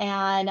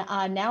 And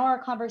now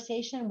our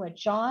conversation with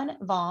John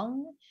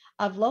Vong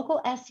of Local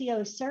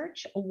SEO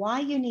Search, why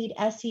you need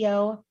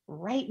SEO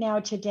right now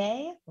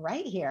today,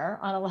 right here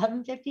on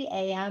 1150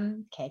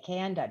 AM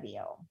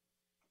KKNW.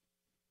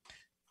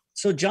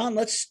 So John,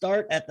 let's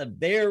start at the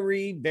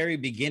very, very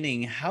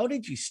beginning. How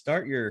did you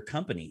start your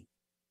company?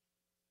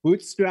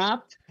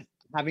 Bootstrapped,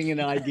 having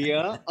an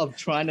idea of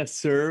trying to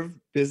serve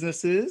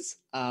businesses,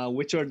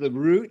 which are the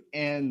root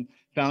and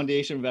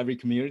foundation of every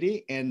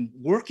community, and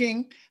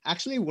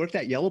actually worked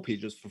at Yellow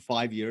Pages for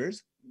 5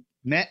 years,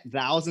 met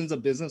thousands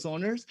of business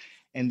owners,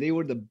 and they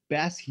were the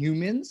best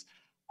humans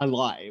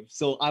alive.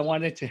 So I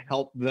wanted to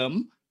help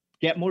them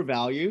get more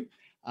value,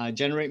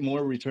 generate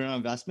more return on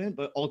investment,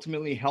 but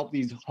ultimately help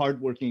these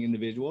hardworking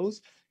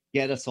individuals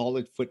get a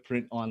solid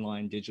footprint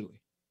online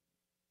digitally.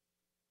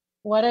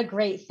 What a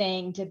great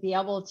thing to be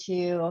able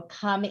to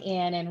come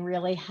in and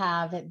really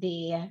have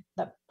the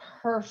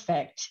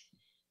perfect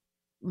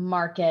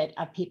market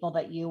of people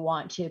that you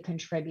want to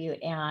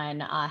contribute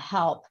and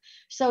help.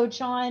 So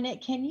John,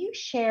 can you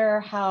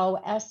share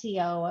how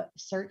SEO,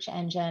 search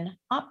engine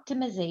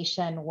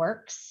optimization,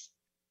 works?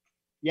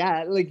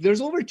 Yeah, like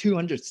there's over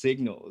 200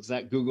 signals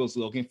that Google's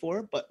looking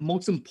for, but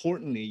most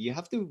importantly, you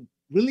have to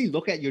really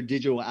look at your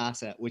digital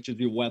asset, which is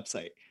your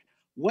website.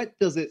 what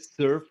does it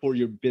serve for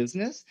your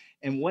business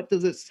and what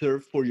does it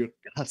serve for your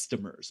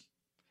customers?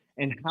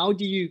 And how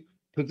do you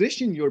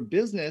position your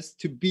business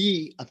to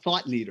be a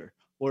thought leader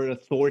or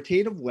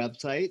authoritative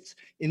websites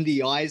in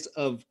the eyes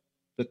of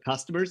the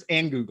customers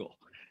and Google?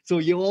 So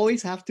you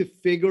always have to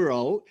figure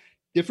out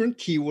different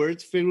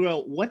keywords, figure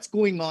out what's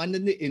going on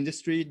in the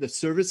industry, the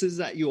services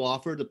that you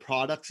offer, the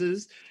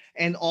products,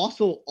 and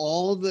also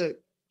all the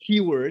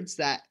keywords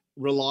that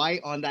rely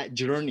on that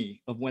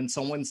journey of when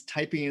someone's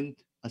typing in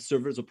a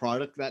service or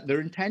product that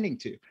they're intending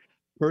to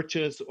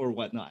purchase or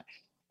whatnot.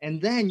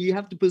 And then you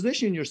have to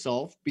position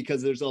yourself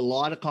because there's a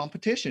lot of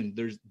competition.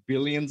 There's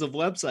billions of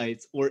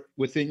websites, or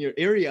within your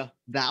area,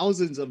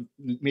 thousands of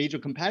major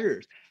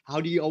competitors.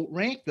 How do you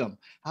outrank them?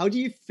 How do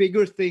you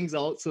figure things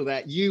out so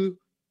that you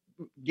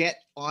get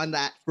on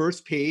that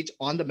first page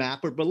on the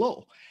map or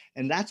below?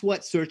 And that's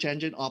what search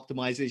engine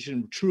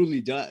optimization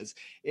truly does.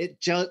 It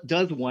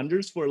does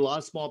wonders for a lot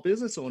of small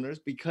business owners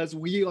because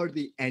we are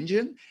the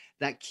engine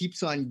that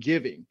keeps on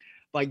giving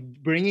by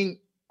bringing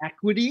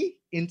equity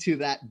into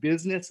that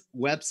business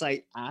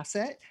website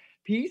asset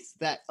piece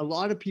that a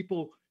lot of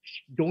people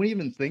don't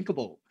even think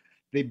about.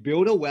 They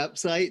build a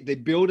website, they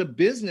build a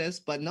business,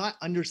 but not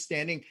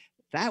understanding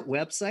that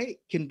website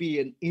can be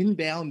an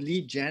inbound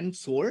lead gen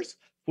source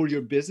for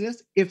your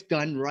business if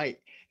done right.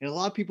 And a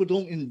lot of people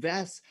don't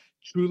invest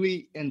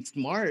truly and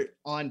smart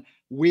on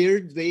where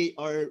they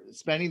are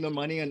spending their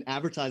money on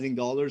advertising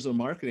dollars or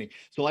marketing.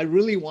 So I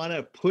really want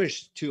to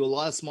push to a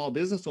lot of small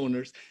business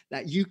owners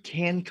that you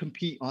can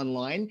compete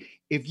online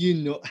if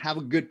you have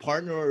a good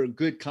partner or a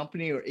good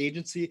company or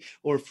agency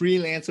or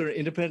freelancer or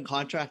independent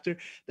contractor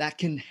that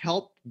can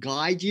help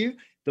guide you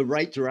the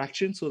right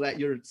direction so that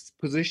you're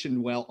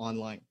positioned well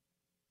online.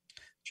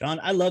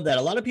 John, I love that.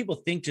 A lot of people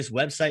think just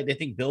website, they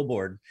think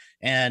billboard,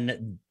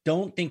 and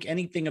don't think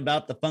anything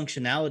about the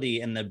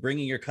functionality and the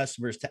bringing your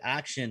customers to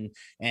action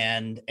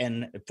and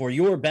for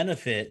your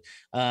benefit.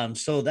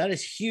 So that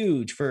is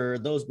huge for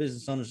those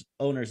business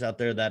owners out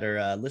there that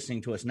are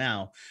listening to us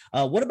now.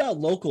 What about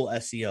local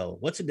SEO?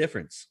 What's the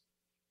difference?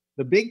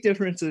 The big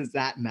difference is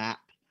that map.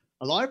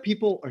 A lot of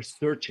people are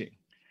searching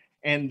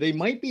and they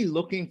might be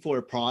looking for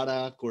a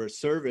product or a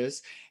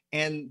service.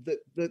 And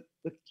the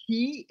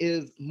key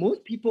is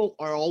most people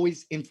are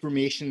always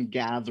information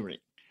gathering.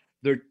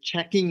 They're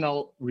checking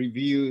out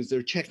reviews,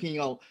 they're checking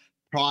out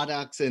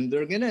products, and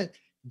they're going to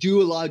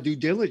do a lot of due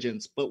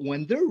diligence. But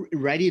when they're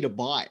ready to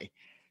buy,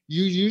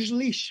 you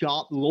usually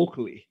shop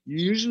locally. You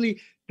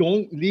usually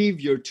don't leave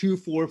your 2,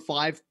 4,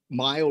 5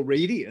 mile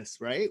radius,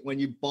 right? When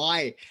you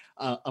buy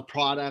a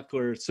product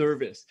or a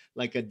service,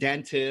 like a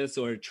dentist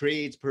or a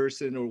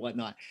tradesperson or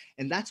whatnot.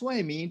 And that's what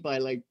I mean by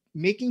like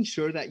making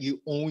sure that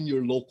you own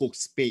your local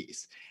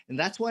space. And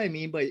that's what I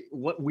mean by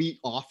what we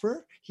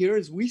offer here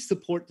is we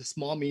support the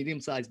small,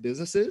 medium-sized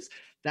businesses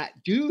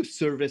that do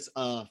service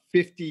a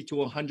 50 to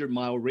 100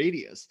 mile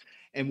radius.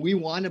 And we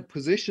want to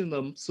position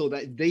them so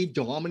that they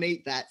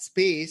dominate that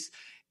space.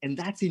 And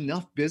that's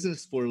enough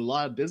business for a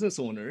lot of business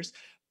owners,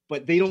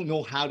 but they don't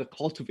know how to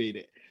cultivate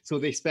it. So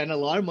they spend a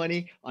lot of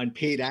money on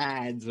paid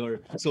ads or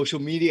social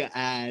media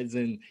ads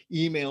and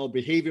email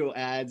behavioral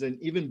ads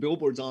and even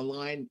billboards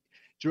online,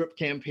 drip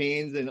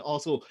campaigns, and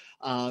also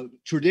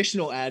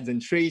traditional ads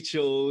and trade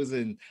shows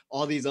and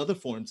all these other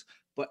forms.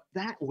 But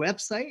that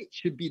website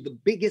should be the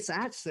biggest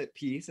asset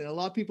piece. And a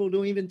lot of people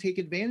don't even take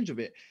advantage of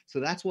it. So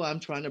that's what I'm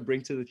trying to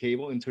bring to the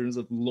table in terms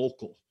of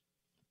local.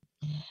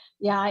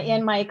 Yeah,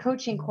 in my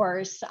coaching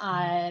course that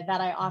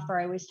I offer,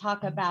 I always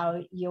talk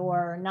about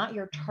not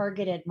your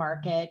targeted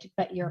market,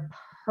 but your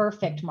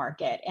perfect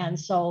market. And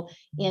so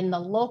in the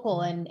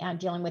local and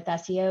dealing with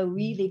SEO,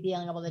 really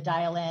being able to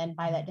dial in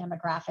by that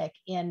demographic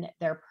in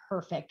their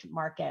perfect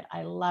market.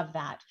 I love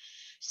that.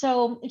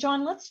 So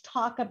John, let's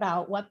talk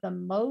about what the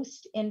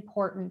most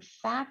important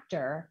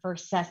factor for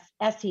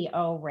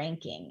SEO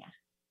ranking.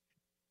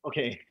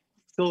 Okay,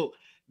 so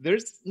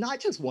there's not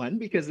just one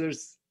because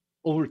there's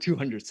over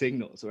 200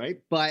 signals,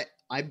 right? But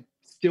I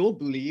still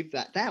believe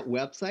that that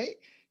website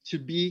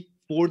should be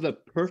for the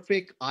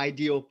perfect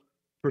ideal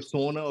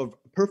persona or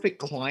perfect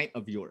client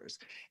of yours.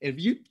 If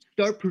you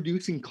start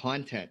producing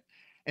content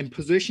and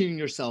positioning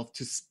yourself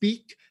to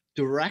speak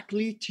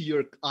directly to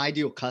your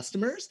ideal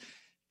customers,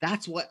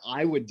 that's what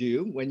I would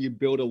do when you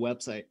build a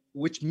website,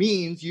 which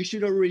means you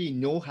should already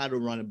know how to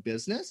run a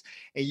business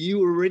and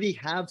you already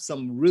have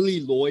some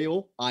really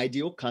loyal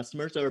ideal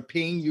customers that are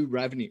paying you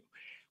revenue.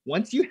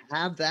 Once you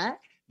have that,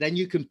 then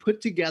you can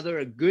put together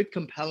a good,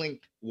 compelling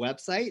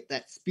website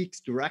that speaks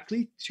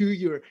directly to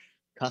your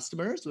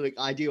customers, like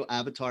ideal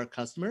avatar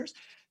customers,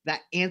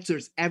 that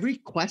answers every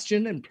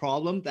question and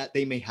problem that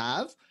they may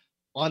have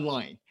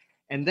online.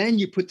 And then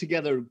you put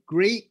together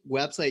great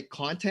website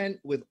content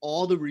with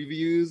all the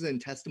reviews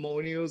and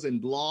testimonials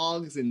and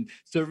blogs and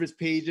service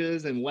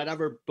pages and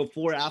whatever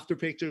before, after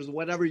pictures,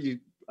 whatever you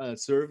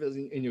serve as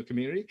in your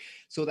community,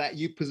 so that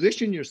you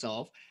position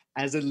yourself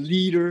as a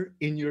leader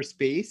in your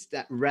space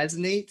that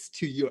resonates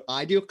to your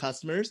ideal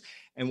customers.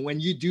 And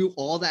when you do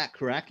all that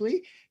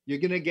correctly, you're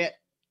going to get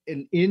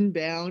an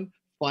inbound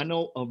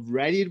funnel of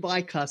ready to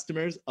buy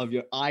customers of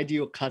your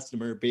ideal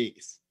customer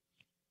base.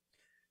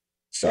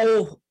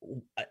 So,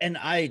 and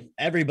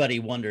everybody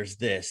wonders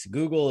this.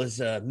 Google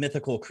is a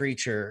mythical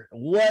creature.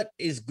 What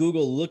is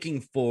Google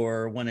looking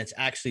for when it's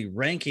actually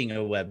ranking a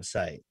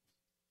website?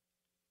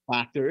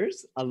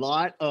 Factors, a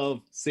lot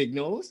of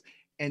signals.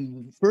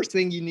 And first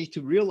thing you need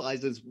to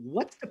realize is,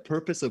 what's the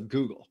purpose of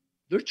Google?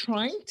 They're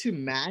trying to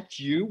match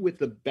you with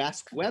the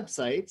best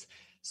websites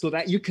so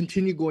that you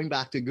continue going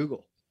back to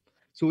Google.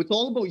 So it's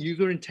all about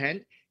user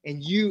intent.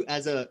 And you,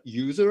 as a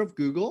user of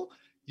Google,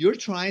 you're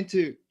trying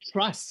to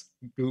trust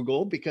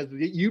Google because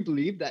you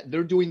believe that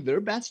they're doing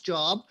their best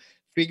job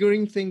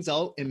figuring things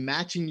out and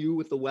matching you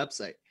with the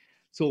website.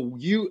 So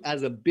you,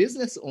 as a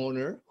business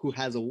owner who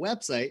has a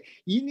website,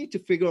 you need to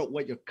figure out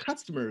what your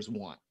customers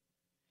want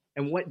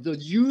and what the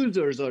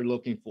users are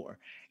looking for.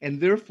 And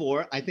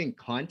therefore, I think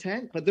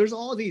content, but there's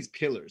all these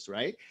pillars,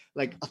 right?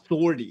 Like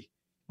authority.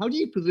 How do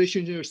you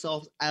position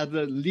yourself as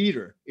a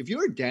leader? If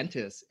you're a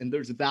dentist and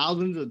there's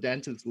thousands of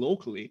dentists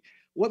locally,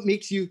 what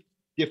makes you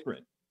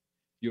different?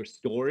 Your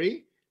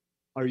story?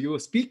 Are you a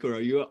speaker?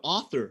 Are you an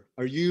author?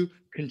 Are you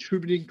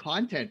contributing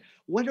content?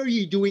 What are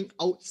you doing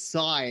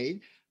outside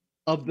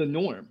of the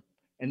norm?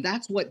 And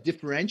that's what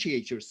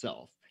differentiates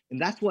yourself. And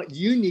that's what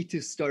you need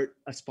to start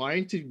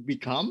aspiring to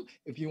become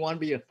if you want to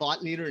be a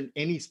thought leader in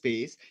any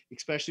space,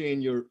 especially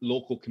in your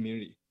local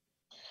community.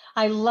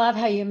 I love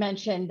how you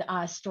mentioned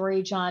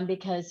story, John,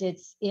 because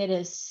it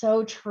is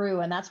so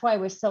true. And that's why I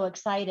was so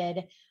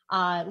excited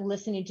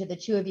listening to the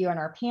two of you on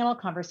our panel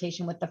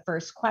conversation with the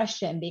first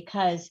question,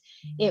 because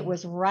it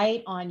was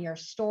right on your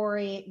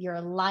story,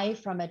 your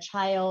life from a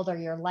child, or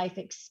your life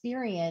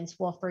experience.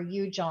 Well, for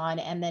you, John,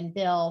 and then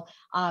Bill,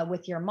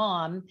 with your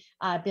mom.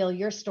 Bill,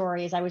 your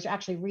story, as I was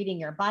actually reading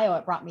your bio,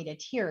 it brought me to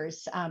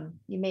tears.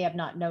 You may have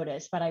not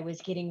noticed, but I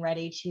was getting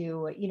ready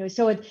to,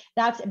 so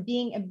that's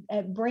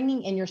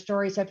bringing in your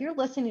story. So if you're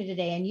listening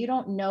today and you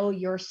don't know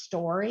your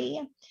story,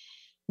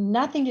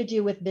 nothing to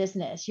do with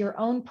business, your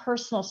own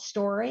personal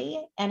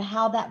story and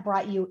how that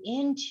brought you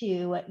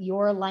into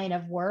your line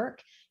of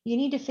work, you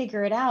need to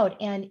figure it out.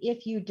 And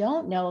if you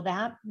don't know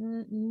that,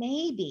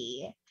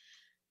 maybe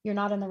you're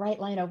not in the right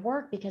line of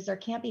work, because there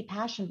can't be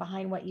passion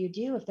behind what you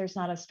do if there's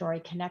not a story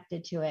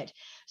connected to it.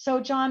 So,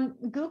 John,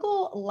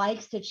 Google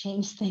likes to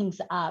change things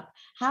up.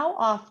 How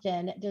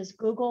often does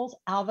Google's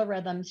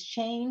algorithms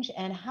change,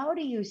 and how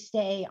do you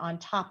stay on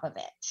top of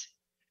it?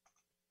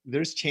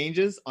 There's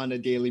changes on a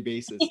daily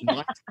basis,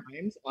 not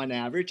times, on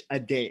average, a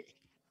day.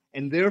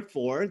 And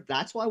therefore,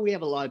 that's why we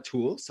have a lot of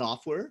tools,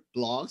 software,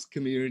 blogs,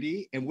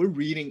 community, and we're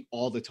reading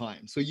all the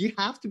time. So you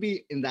have to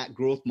be in that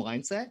growth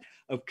mindset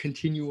of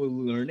continual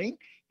learning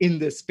in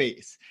this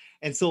space.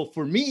 And so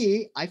for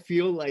me, I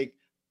feel like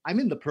I'm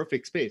in the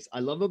perfect space. I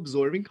love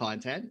absorbing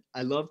content.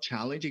 I love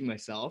challenging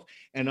myself,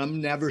 and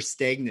I'm never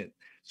stagnant.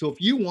 So if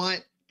you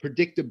want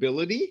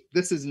predictability,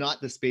 this is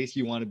not the space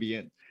you want to be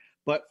in.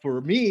 But for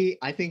me,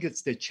 I think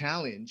it's the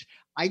challenge.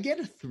 I get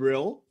a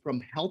thrill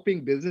from helping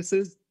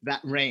businesses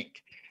that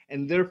rank.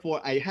 And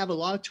therefore, I have a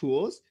lot of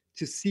tools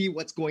to see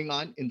what's going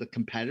on in the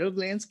competitive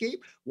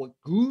landscape, what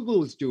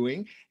Google is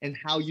doing, and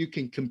how you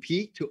can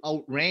compete to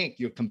outrank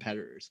your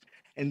competitors.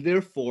 And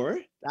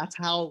therefore, that's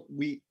how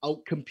we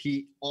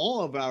outcompete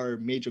all of our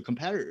major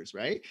competitors,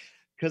 right?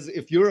 Because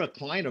if you're a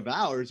client of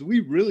ours,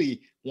 we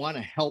really want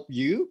to help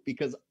you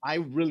because I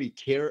really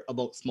care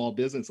about small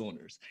business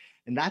owners.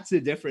 And that's the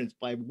difference.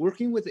 By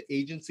working with an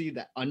agency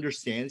that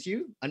understands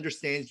you,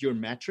 understands your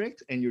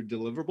metrics and your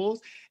deliverables,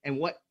 and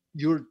what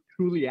you're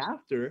truly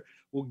after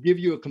will give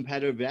you a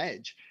competitive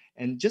edge.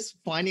 And just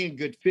finding a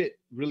good fit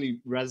really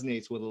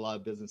resonates with a lot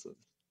of businesses.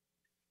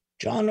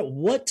 John,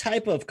 what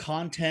type of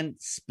content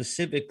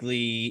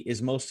specifically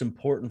is most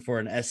important for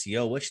an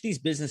SEO? What should these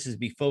businesses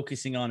be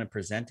focusing on and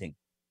presenting?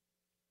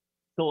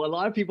 So a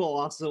lot of people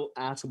also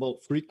ask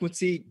about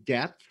frequency,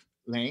 depth,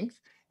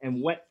 length,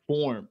 and what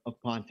form of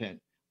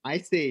content. I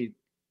say,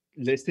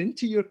 listen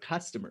to your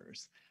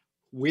customers.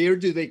 Where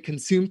do they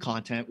consume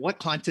content? What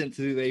content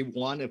do they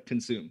want to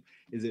consume?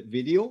 Is it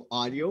video,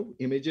 audio,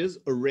 images,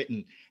 or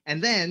written? And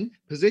then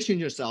position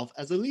yourself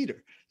as a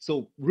leader.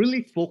 So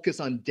really focus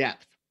on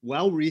depth,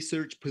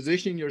 well-researched,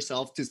 position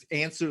yourself to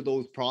answer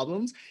those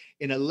problems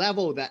in a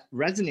level that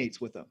resonates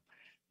with them.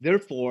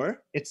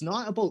 Therefore, it's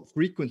not about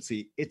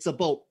frequency, it's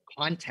about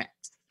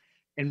context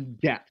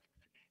and depth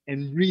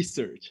and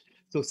research.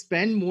 So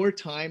spend more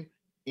time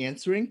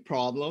answering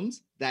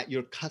problems that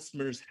your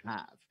customers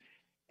have.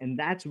 And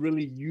that's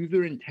really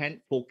user intent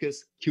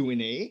focused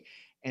Q&A.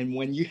 And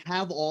when you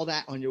have all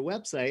that on your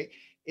website,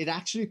 it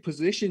actually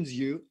positions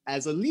you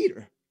as a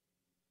leader,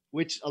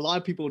 which a lot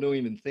of people don't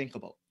even think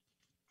about.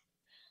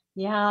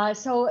 Yeah.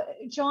 So,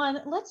 John,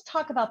 let's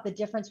talk about the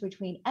difference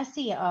between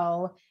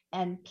SEO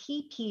and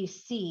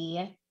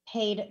PPC,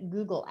 paid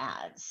Google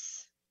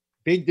ads.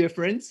 Big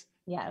difference.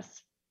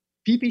 Yes.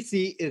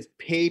 PPC is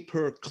pay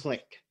per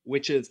click,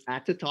 which is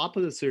at the top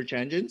of the search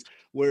engines,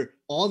 where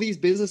all these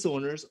business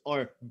owners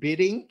are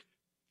bidding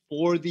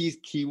for these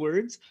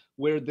keywords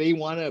where they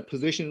want to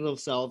position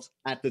themselves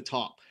at the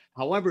top.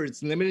 However,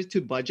 it's limited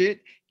to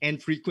budget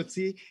and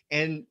frequency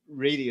and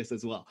radius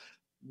as well.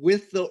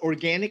 With the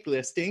organic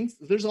listings,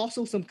 there's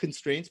also some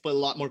constraints, but a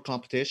lot more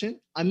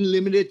competition,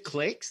 unlimited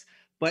clicks,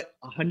 but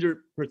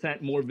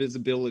 100% more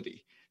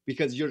visibility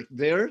because you're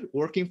there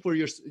working for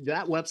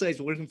that website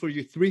is working for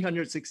you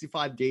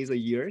 365 days a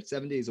year,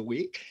 7 days a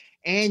week.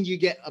 And you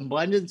get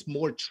abundance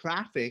more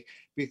traffic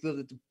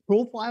because the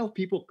profile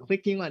people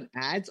clicking on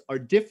ads are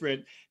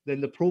different than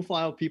the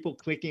profile people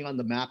clicking on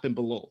the map and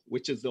below,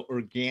 which is the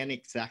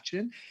organic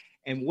section.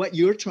 And what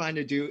you're trying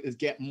to do is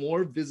get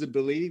more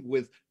visibility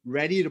with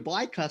ready to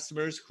buy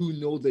customers who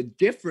know the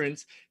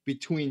difference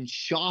between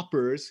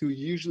shoppers who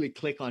usually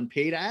click on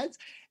paid ads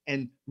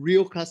and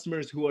real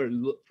customers who are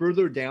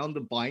further down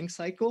the buying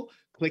cycle,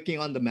 clicking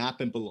on the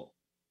map and below.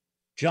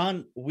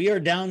 John, we are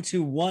down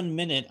to 1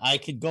 minute. I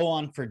could go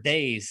on for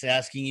days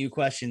asking you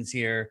questions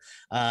here.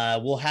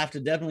 We'll have to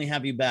definitely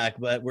have you back,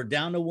 but we're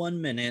down to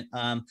 1 minute.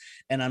 And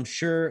I'm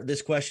sure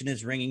this question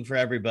is ringing for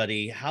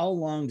everybody. How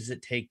long does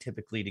it take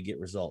typically to get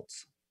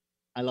results?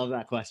 I love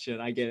that question.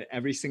 I get it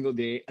every single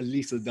day, at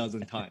least a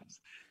dozen times.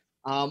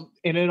 And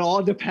it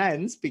all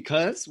depends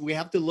because we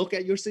have to look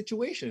at your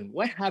situation.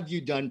 What have you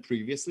done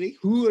previously?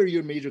 Who are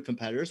your major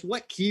competitors?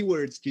 What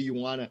keywords do you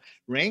want to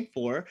rank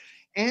for?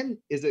 And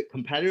is it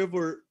competitive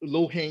or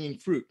low-hanging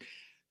fruit?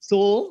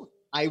 So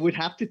I would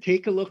have to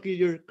take a look at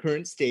your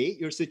current state,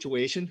 your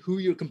situation, who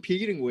you're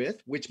competing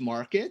with, which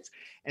markets,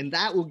 and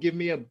that will give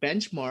me a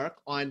benchmark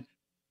on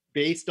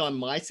based on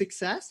my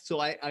success.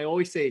 So I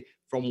always say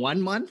from 1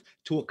 month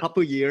to a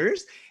couple of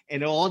years,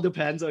 and it all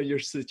depends on your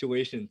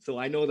situation. So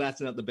I know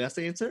that's not the best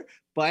answer,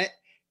 but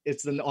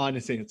it's an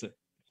honest answer.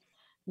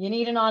 You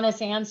need an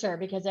honest answer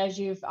because as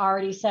you've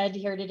already said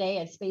here today,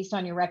 it's based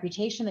on your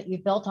reputation that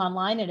you've built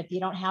online. And if you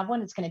don't have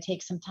one, it's going to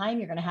take some time.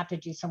 You're going to have to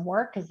do some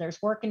work because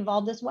there's work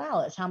involved as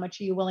well as how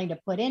much are you willing to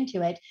put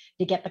into it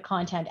to get the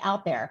content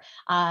out there.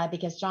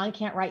 Because John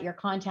can't write your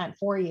content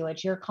for you.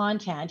 It's your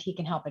content. He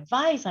can help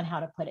advise on how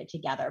to put it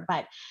together.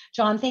 But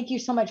John, thank you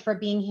so much for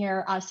being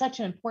here. Such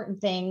an important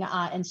thing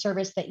and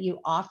service that you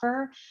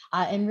offer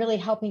and really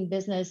helping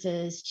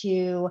businesses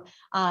to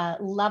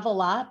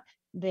level up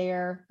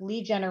their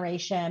lead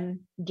generation,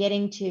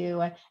 getting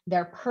to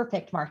their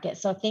perfect market.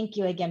 So thank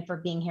you again for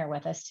being here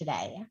with us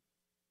today.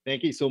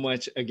 Thank you so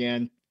much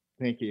again.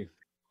 Thank you.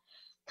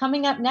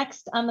 Coming up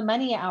next on the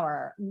Money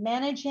Hour,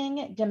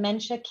 managing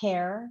dementia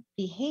care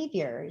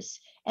behaviors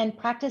and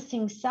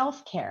practicing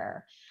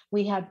self-care.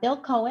 We have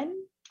Bill Cohen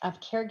of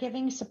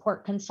Caregiving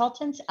Support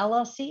Consultants,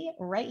 LLC,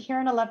 right here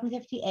at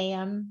 1150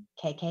 AM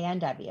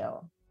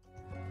KKNW.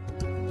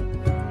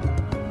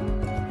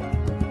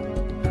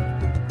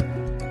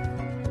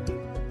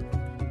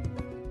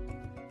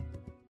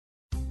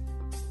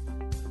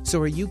 So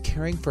are you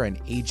caring for an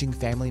aging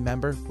family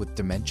member with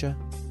dementia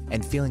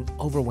and feeling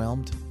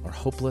overwhelmed or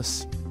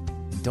hopeless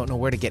and don't know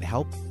where to get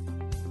help?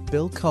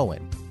 Bill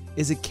Cohen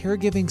is a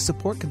caregiving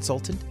support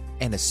consultant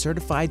and a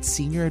certified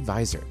senior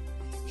advisor.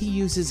 He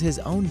uses his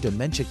own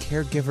dementia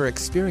caregiver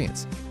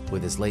experience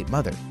with his late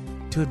mother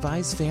to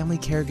advise family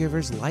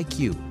caregivers like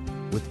you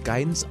with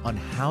guidance on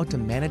how to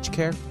manage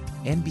care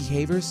and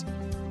behaviors,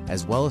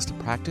 as well as to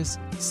practice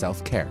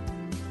self-care.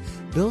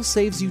 Bill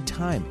saves you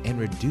time and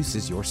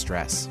reduces your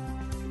stress.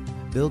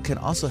 Bill can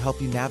also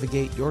help you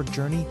navigate your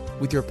journey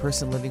with your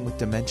person living with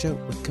dementia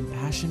with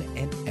compassion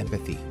and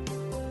empathy,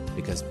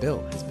 because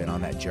Bill has been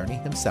on that journey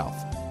himself.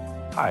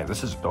 Hi,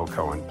 this is Bill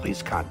Cohen.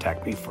 Please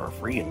contact me for a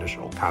free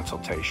initial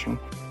consultation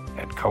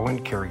at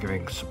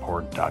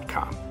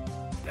CohenCaregivingSupport.com.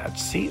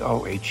 That's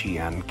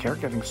COHEN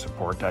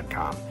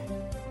CaregivingSupport.com.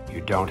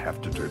 You don't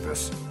have to do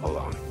this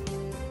alone.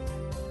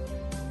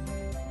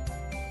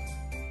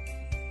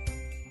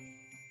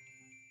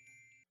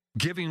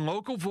 Giving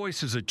local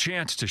voices a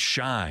chance to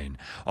shine.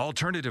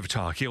 Alternative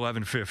Talk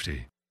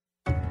 1150.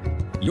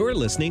 You're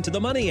listening to The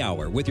Money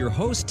Hour with your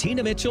host,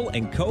 Tina Mitchell,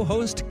 and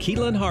co-host,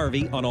 Keelan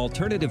Harvey on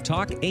Alternative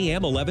Talk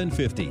AM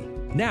 1150.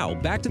 Now,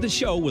 back to the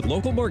show with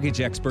local mortgage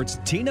experts,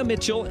 Tina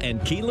Mitchell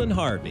and Keelan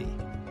Harvey.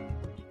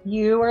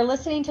 You are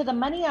listening to The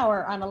Money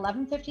Hour on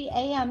 1150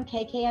 AM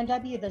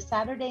KKNW, the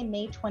Saturday,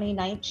 May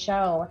 29th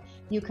show.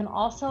 You can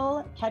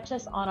also catch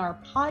us on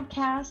our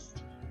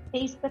podcast,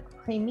 Facebook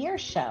premiere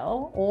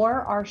show,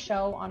 or our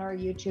show on our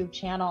YouTube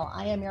channel.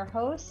 I am your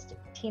host,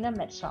 Tina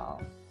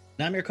Mitchell.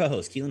 And I'm your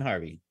co-host, Keelan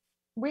Harvey.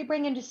 We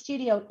bring into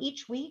studio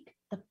each week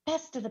the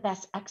best of the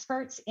best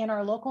experts in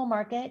our local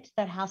market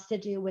that has to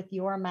do with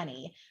your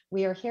money.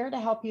 We are here to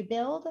help you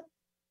build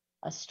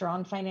a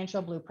strong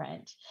financial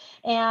blueprint.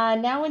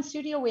 And now in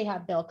studio, we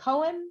have Bill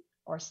Cohen,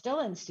 or still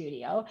in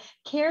studio,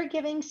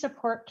 Caregiving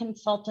Support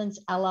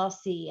Consultants,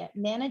 LLC,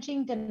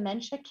 managing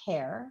dementia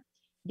care,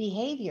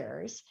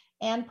 behaviors,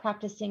 and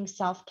practicing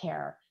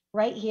self-care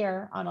right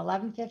here on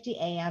 1150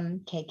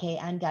 AM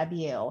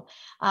KKNW.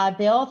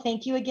 Bill,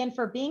 thank you again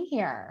for being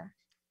here.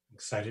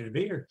 Excited to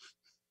be here.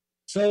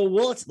 So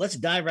let's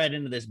dive right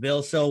into this,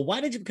 Bill. So why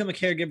did you become a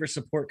caregiver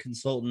support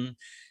consultant?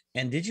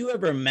 And did you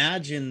ever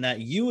imagine that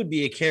you would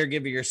be a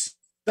caregiver yourself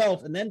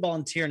yourself and then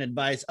volunteer and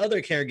advise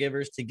other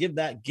caregivers to give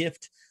that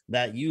gift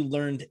that you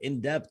learned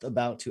in depth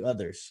about to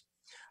others?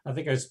 I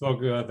think I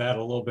spoke about that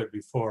a little bit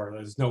before.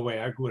 There's no way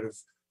I would have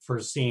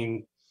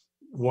foreseen,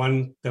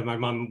 one, that my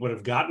mom would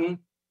have gotten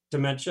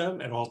dementia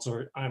and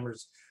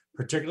Alzheimer's,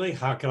 particularly.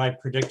 How could I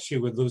predict she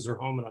would lose her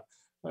home in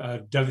a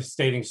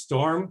devastating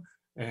storm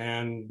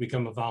and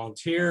become a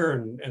volunteer?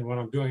 And what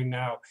I'm doing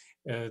now,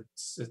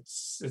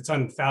 it's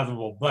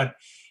unfathomable. But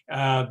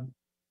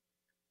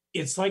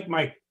it's like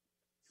my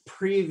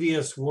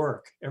previous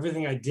work.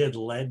 Everything I did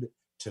led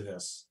to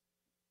this.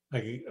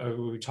 Like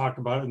we talked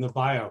about it in the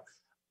bio.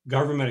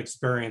 Government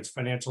experience,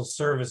 financial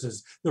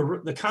services.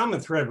 The common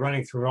thread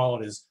running through all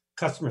it is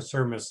customer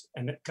service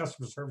and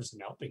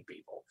helping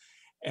people.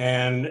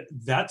 And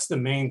that's the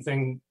main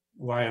thing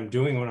why I'm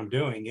doing what I'm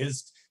doing,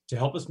 is to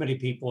help as many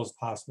people as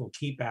possible,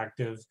 keep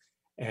active,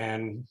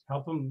 and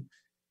help them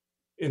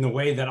in the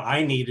way that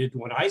I needed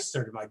when I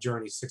started my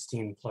journey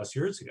 16 plus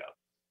years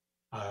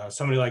ago.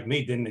 Somebody like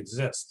me didn't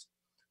exist.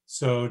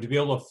 So to be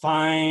able to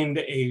find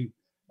a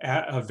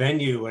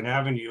venue, an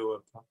avenue, a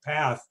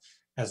path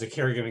as a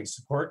caregiving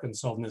support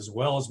consultant, as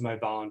well as my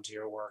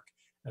volunteer work,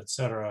 et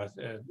cetera,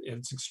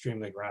 it's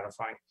extremely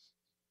gratifying.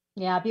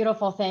 Yeah,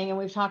 beautiful thing. And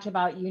we've talked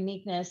about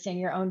uniqueness in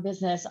your own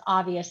business.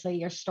 Obviously,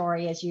 your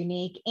story is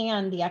unique,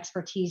 and the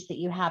expertise that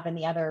you have in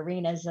the other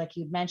arenas, like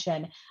you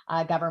mentioned,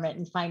 government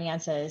and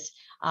finances,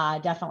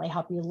 definitely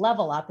help you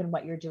level up in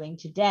what you're doing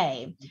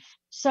today.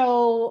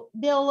 So,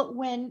 Bill,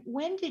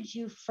 when did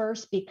you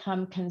first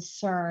become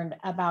concerned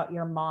about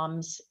your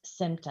mom's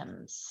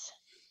symptoms?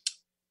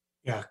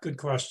 Yeah, good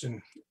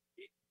question.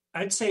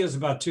 I'd say it was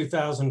about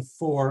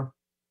 2004,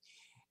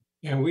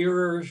 and we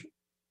were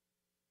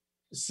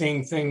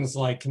seeing things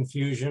like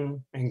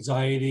confusion,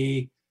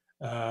 anxiety,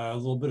 a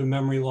little bit of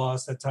memory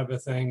loss, that type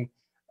of thing.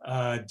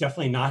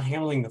 Definitely not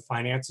handling the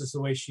finances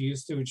the way she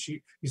used to. And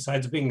she,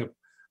 besides being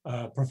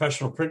a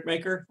professional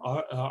printmaker,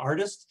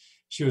 artist,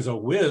 she was a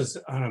whiz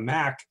on a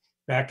Mac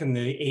back in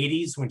the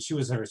 80s when she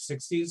was in her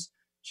 60s.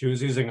 She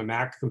was using a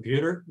Mac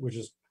computer, which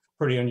is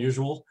pretty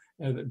unusual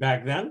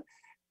back then.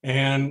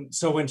 And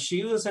so when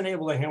she wasn't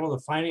able to handle the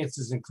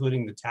finances,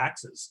 including the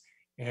taxes,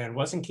 and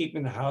wasn't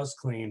keeping the house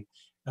clean,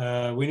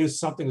 we knew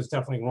something was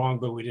definitely wrong,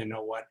 but we didn't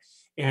know what.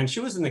 And she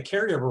was in the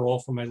caregiver role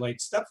for my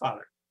late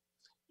stepfather.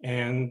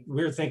 And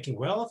we were thinking,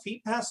 well, if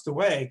he passed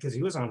away because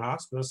he was on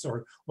hospice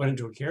or went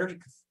into a care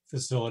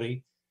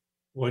facility,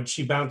 would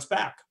she bounce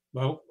back?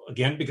 Well,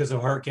 again, because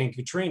of Hurricane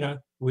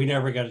Katrina, we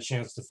never got a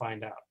chance to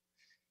find out.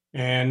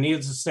 And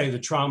needless to say, the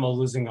trauma of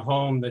losing a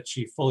home that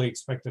she fully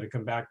expected to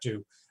come back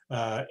to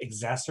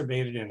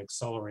exacerbated and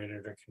accelerated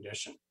her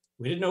condition.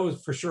 We didn't know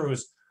for sure it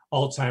was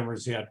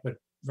Alzheimer's yet, but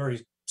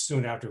very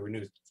soon after we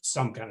knew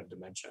some kind of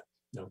dementia,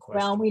 no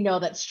question. Well, we know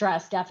that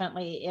stress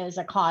definitely is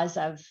a cause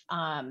of,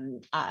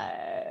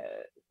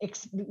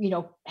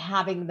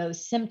 having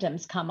those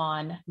symptoms come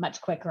on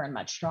much quicker and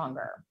much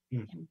stronger.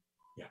 Mm-hmm.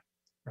 Yeah.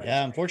 Right.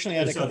 Yeah. Unfortunately,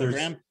 I had a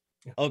couple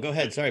Oh, go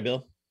ahead. Sorry,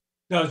 Bill.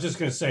 No, I was just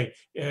going to say,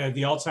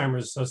 the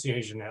Alzheimer's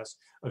Association has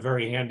a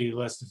very handy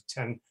list of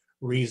 10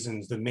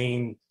 reasons, the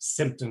main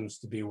symptoms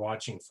to be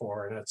watching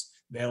for, and it's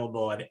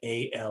available at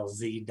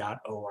alz.org.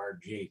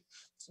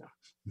 So.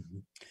 Mm-hmm.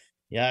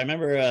 Yeah, I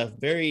remember a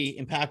very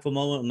impactful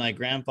moment with my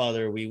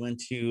grandfather. We went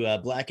to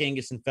Black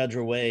Angus and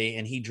Federal Way,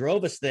 and he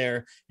drove us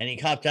there, and he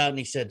copped out and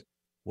he said,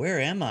 "Where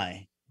am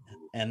I?"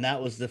 And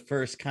that was the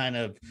first kind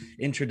of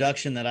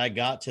introduction that I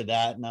got to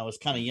that. And I was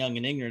kind of young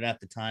and ignorant at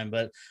the time,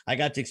 but I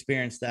got to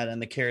experience that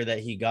and the care that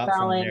he got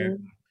from there.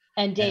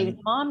 And Dave's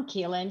mom,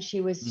 Keelan,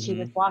 she was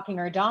walking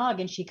her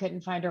dog and she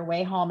couldn't find her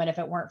way home. And if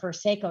it weren't for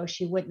Seiko,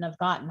 she wouldn't have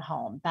gotten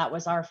home. That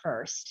was our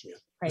first. Yeah.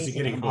 Was he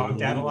getting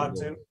honked at a lot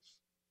too?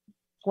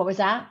 What was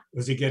that?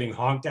 Was he getting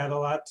honked at a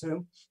lot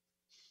too?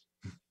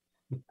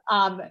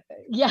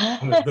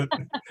 Yeah.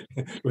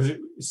 Was it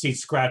see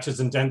scratches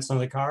and dents on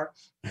the car?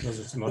 Those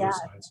are some other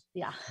signs.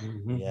 Yeah.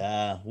 Mm-hmm.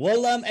 Yeah.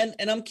 Well,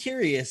 and I'm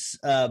curious,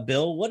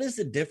 Bill, what is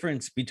the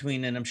difference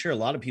between, and I'm sure a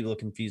lot of people are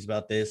confused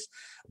about this,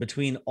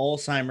 between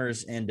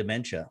Alzheimer's and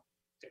dementia?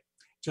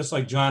 Just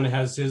like John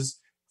has his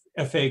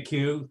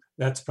FAQ,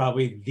 that's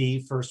probably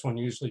the first one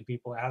usually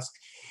people ask.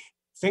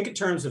 Think in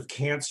terms of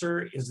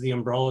cancer is the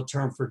umbrella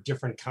term for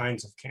different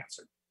kinds of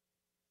cancer,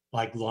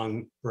 like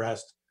lung,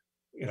 breast,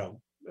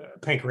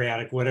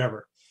 pancreatic,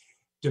 whatever.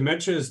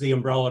 Dementia is the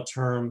umbrella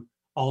term.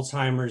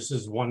 Alzheimer's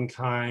is one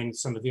kind,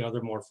 some of the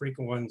other more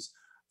frequent ones,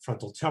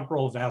 frontal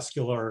temporal,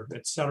 vascular,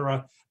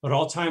 etc. But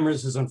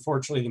Alzheimer's is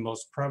unfortunately the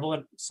most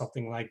prevalent,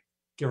 something like,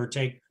 give or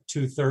take,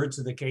 2/3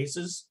 of the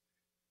cases.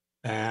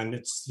 And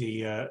it's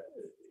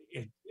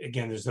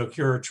again, there's no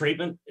cure or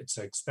treatment. It's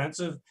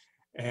expensive.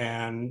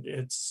 And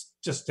it's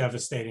just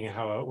devastating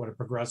what a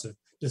progressive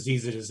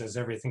disease it is as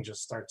everything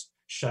just starts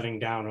shutting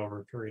down over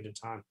a period of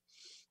time.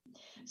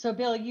 So,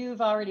 Bill, you've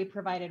already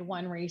provided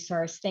one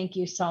resource. Thank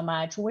you so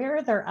much. Where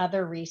are there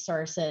other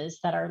resources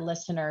that our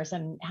listeners,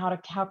 and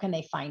how can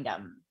they find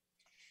them?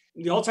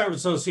 The Alzheimer's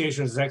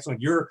Association is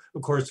excellent. You're,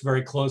 of course,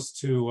 very close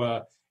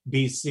to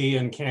BC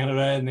and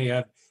Canada, and they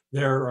have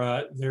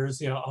there's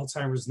the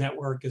Alzheimer's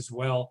Network as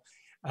well.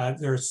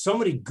 There are so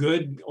many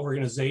good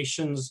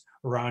organizations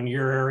around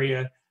your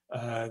area,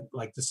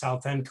 like the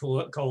South End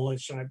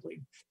Coalition, I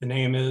believe the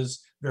name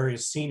is,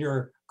 various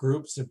senior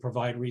groups that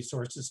provide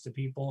resources to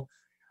people.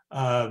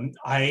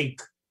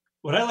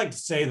 What I like to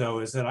say, though,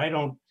 is that I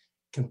don't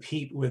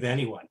compete with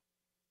anyone.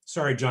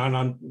 Sorry,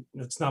 John,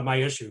 it's not my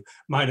issue.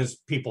 Mine is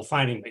people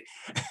finding me.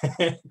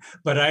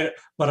 but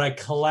I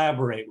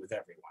collaborate with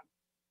everyone.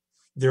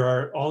 There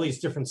are all these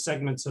different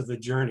segments of the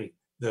journey,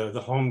 the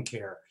home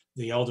care,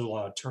 the elder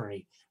law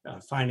attorney,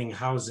 finding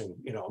housing,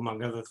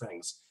 among other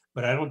things.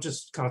 But I don't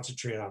just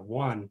concentrate on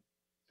one.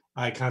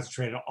 I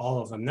concentrate on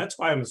all of them. That's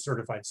why I'm a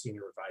certified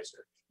senior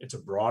advisor. It's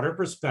a broader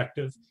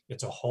perspective.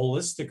 It's a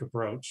holistic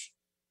approach.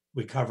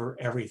 We cover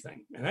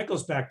everything. And that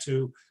goes back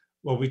to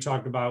what we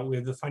talked about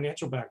with the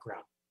financial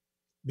background,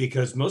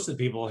 because most of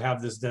the people who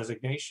have this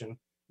designation,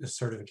 this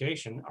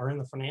certification, are in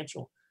the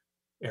financial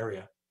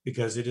area,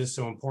 because it is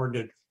so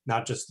important to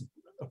not just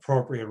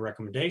appropriate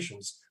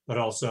recommendations, but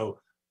also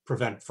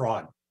prevent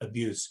fraud,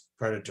 abuse,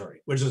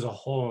 predatory, which is a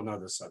whole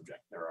nother subject.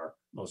 They're our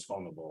most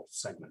vulnerable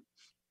segment.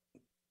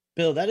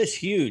 Bill, that is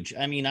huge.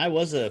 I mean, I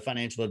was a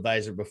financial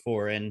advisor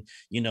before, and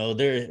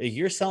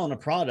you're selling a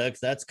product.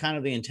 That's kind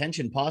of the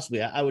intention.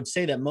 Possibly, I would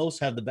say that most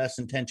have the best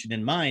intention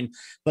in mind,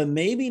 but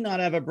maybe not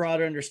have a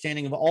broader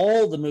understanding of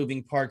all the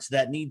moving parts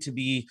that need to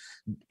be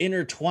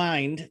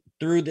intertwined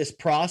through this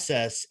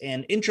process,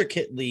 and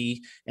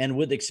intricately and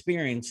with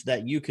experience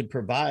that you could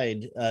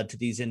provide to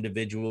these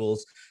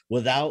individuals.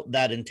 Without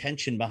that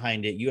intention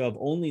behind it, you have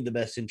only the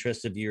best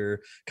interest of your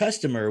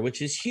customer,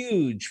 which is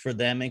huge for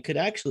them and could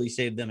actually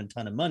save them a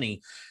ton of money.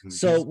 Mm-hmm.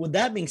 So with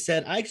that being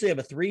said, I actually have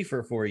a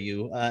threefer for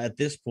you at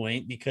this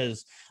point,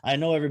 because I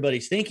know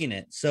everybody's thinking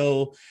it.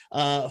 So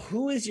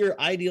who is your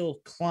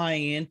ideal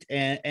client,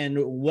 and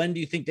when do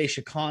you think they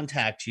should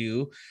contact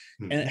you?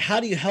 Mm-hmm. And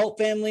how do you help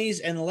families?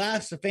 And the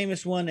last, the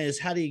famous one, is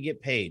how do you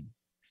get paid?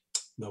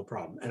 No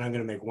problem. And I'm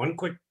going to make one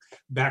quick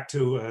back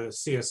to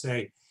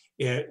CSA.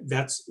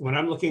 That's when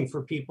I'm looking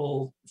for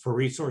people for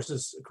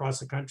resources across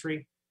the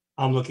country,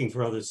 I'm looking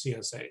for other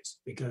CSAs,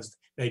 because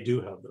they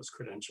do have those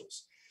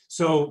credentials.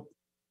 So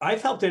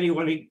I've helped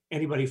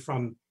anybody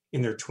from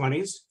in their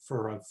 20s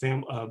for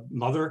a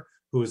mother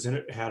who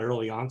had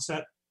early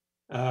onset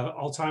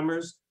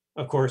Alzheimer's,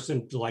 of course,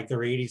 in like their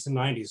 80s and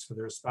 90s for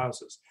their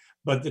spouses.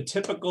 But the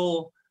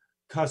typical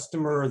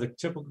customer, the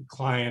typical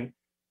client,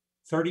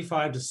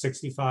 35 to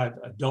 65,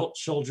 adult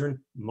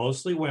children,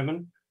 mostly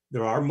women.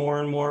 There are more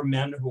and more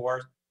men who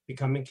are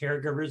becoming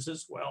caregivers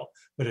as well,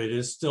 but it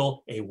is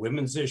still a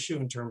women's issue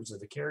in terms of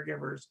the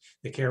caregivers,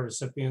 the care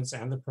recipients,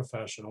 and the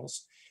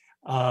professionals.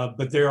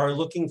 But they are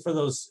looking for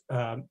those,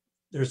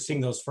 they're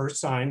seeing those first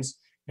signs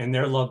and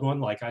their loved one,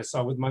 like I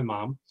saw with my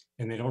mom,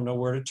 and they don't know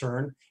where to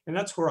turn. And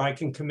that's where I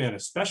can come in,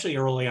 especially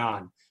early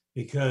on,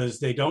 because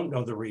they don't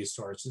know the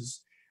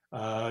resources.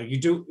 You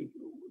do,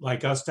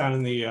 like us down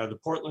in the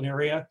Portland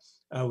area,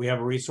 we have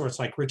a resource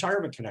like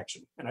Retirement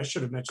Connection. And I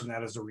should have mentioned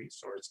that as a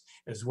resource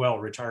as well,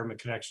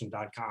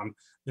 retirementconnection.com,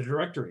 the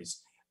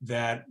directories,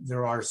 that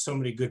there are so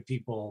many good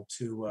people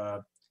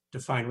to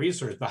find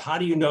resources. But how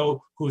do you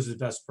know who's the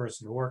best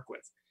person to work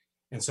with?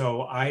 And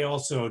so I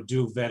also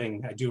do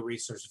vetting. I do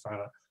research to find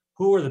out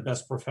who are the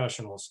best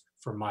professionals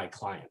for my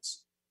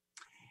clients.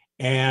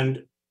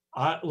 And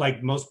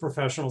like most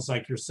professionals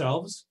like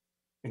yourselves,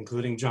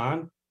 including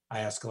John, I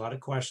ask a lot of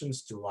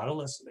questions, do a lot of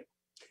listening,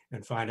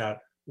 and find out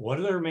what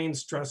are their main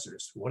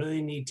stressors? What do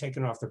they need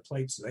taken off their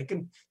plate so they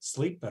can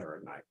sleep better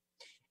at night?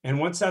 And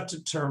once that's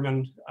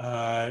determined,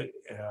 how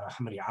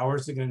many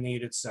hours they're going to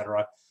need, et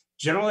cetera,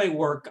 generally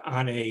work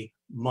on a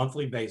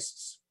monthly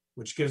basis,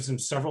 which gives them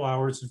several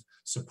hours of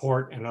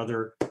support and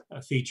other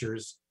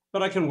features.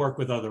 But I can work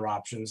with other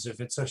options. If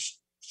it's a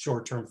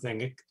short-term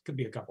thing, it could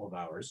be a couple of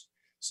hours.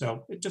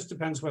 So it just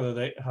depends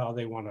how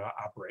they want to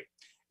operate,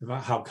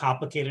 about how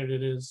complicated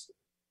it is,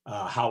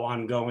 how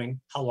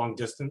ongoing, how long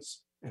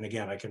distance. And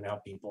again, I can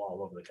help people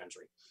all over the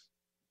country.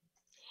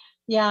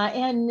 Yeah.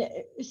 And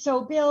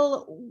so,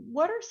 Bill,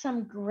 what are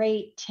some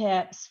great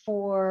tips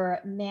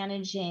for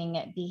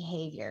managing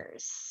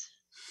behaviors?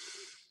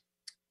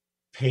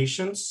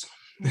 Patience.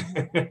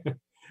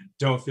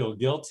 Don't feel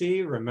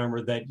guilty.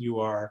 Remember that you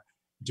are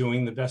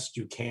doing the best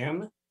you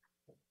can.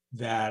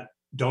 That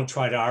don't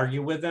try to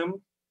argue with them,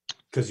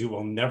 because you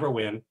will never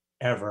win,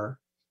 ever.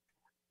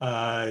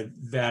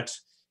 That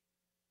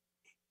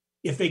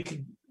if they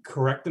could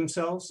correct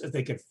themselves, if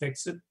they could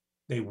fix it,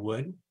 they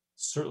would.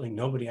 Certainly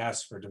nobody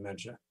asks for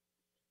dementia.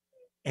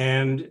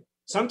 And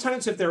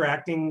sometimes if they're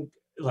acting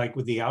like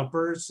with the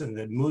outbursts and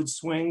the mood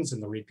swings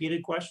and the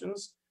repeated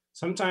questions,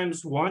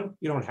 sometimes one,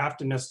 you don't have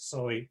to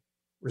necessarily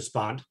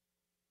respond,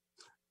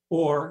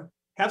 or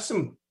have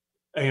some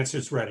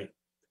answers ready,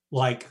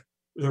 like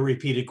the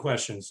repeated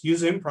questions.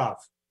 Use improv.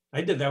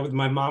 I did that with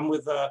my mom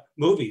with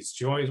movies.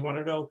 She always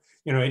wanted to know,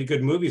 any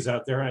good movies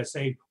out there. And I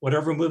say,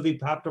 whatever movie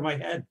popped in my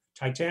head,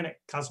 Titanic,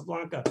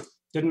 Casablanca,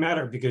 didn't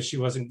matter, because she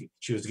was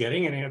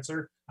getting an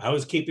answer. I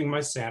was keeping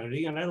my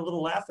sanity, and I had a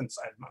little laugh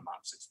inside my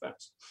mom's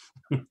expense.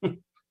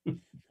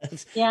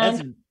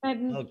 And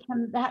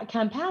that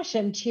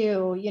compassion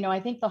too, I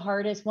think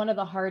one of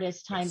the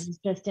hardest times is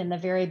just in the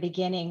very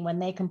beginning when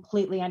they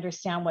completely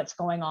understand what's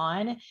going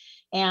on.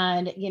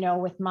 And,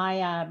 with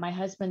my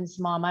husband's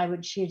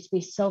mom, she'd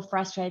be so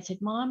frustrated. I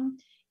said, Mom,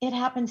 it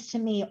happens to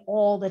me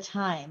all the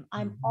time.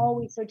 I'm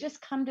always, so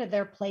just come to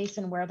their place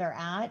and where they're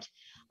at,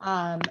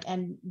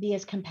 and be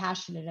as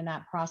compassionate in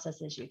that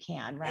process as you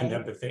can. Right. And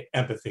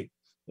empathy.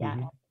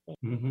 Yeah.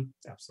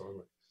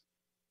 Absolutely.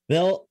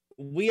 Bill,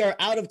 we are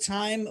out of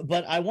time,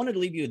 but I wanted to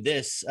leave you with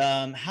this.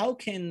 How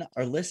can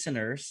our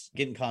listeners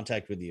get in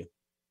contact with you?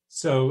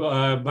 So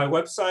my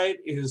website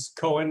is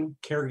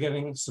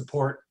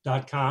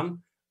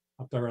CohenCaregivingSupport.com.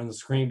 Up there on the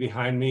screen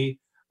behind me.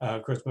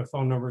 Of course, my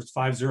phone number is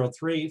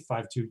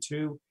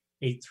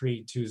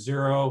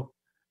 503-522-8320.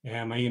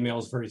 And my email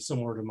is very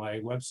similar to my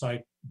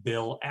website,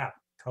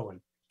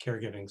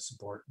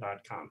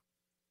 bill@CohenCaregivingSupport.com.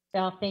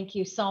 Bill, thank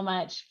you so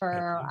much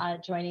for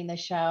joining the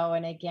show.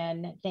 And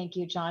again, thank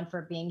you, John,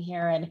 for being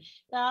here. And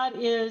that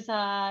is,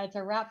 it's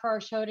a wrap for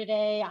our show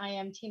today. I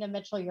am Tina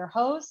Mitchell, your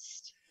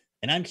host.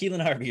 And I'm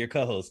Keelan Harvey, your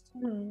co-host.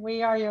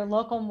 We are your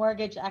local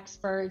mortgage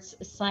experts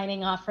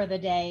signing off for the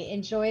day.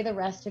 Enjoy the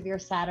rest of your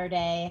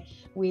Saturday.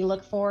 We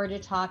look forward to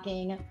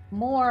talking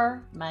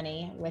more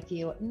money with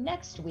you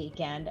next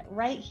weekend,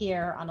 right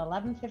here on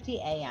 1150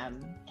 AM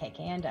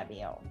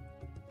KKNW.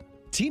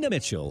 Tina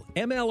Mitchell,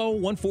 MLO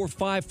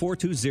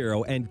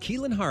 145420, and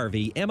Keelan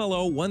Harvey,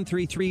 MLO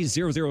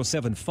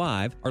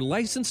 1330075, are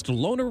licensed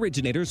loan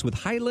originators with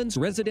Highlands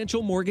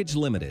Residential Mortgage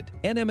Limited,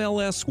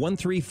 NMLS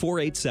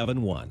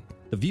 134871.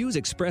 The views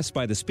expressed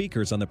by the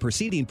speakers on the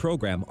preceding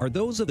program are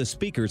those of the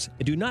speakers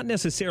and do not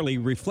necessarily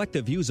reflect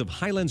the views of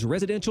Highlands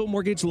Residential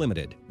Mortgage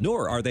Limited,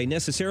 nor are they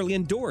necessarily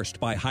endorsed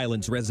by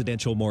Highlands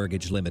Residential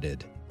Mortgage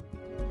Limited.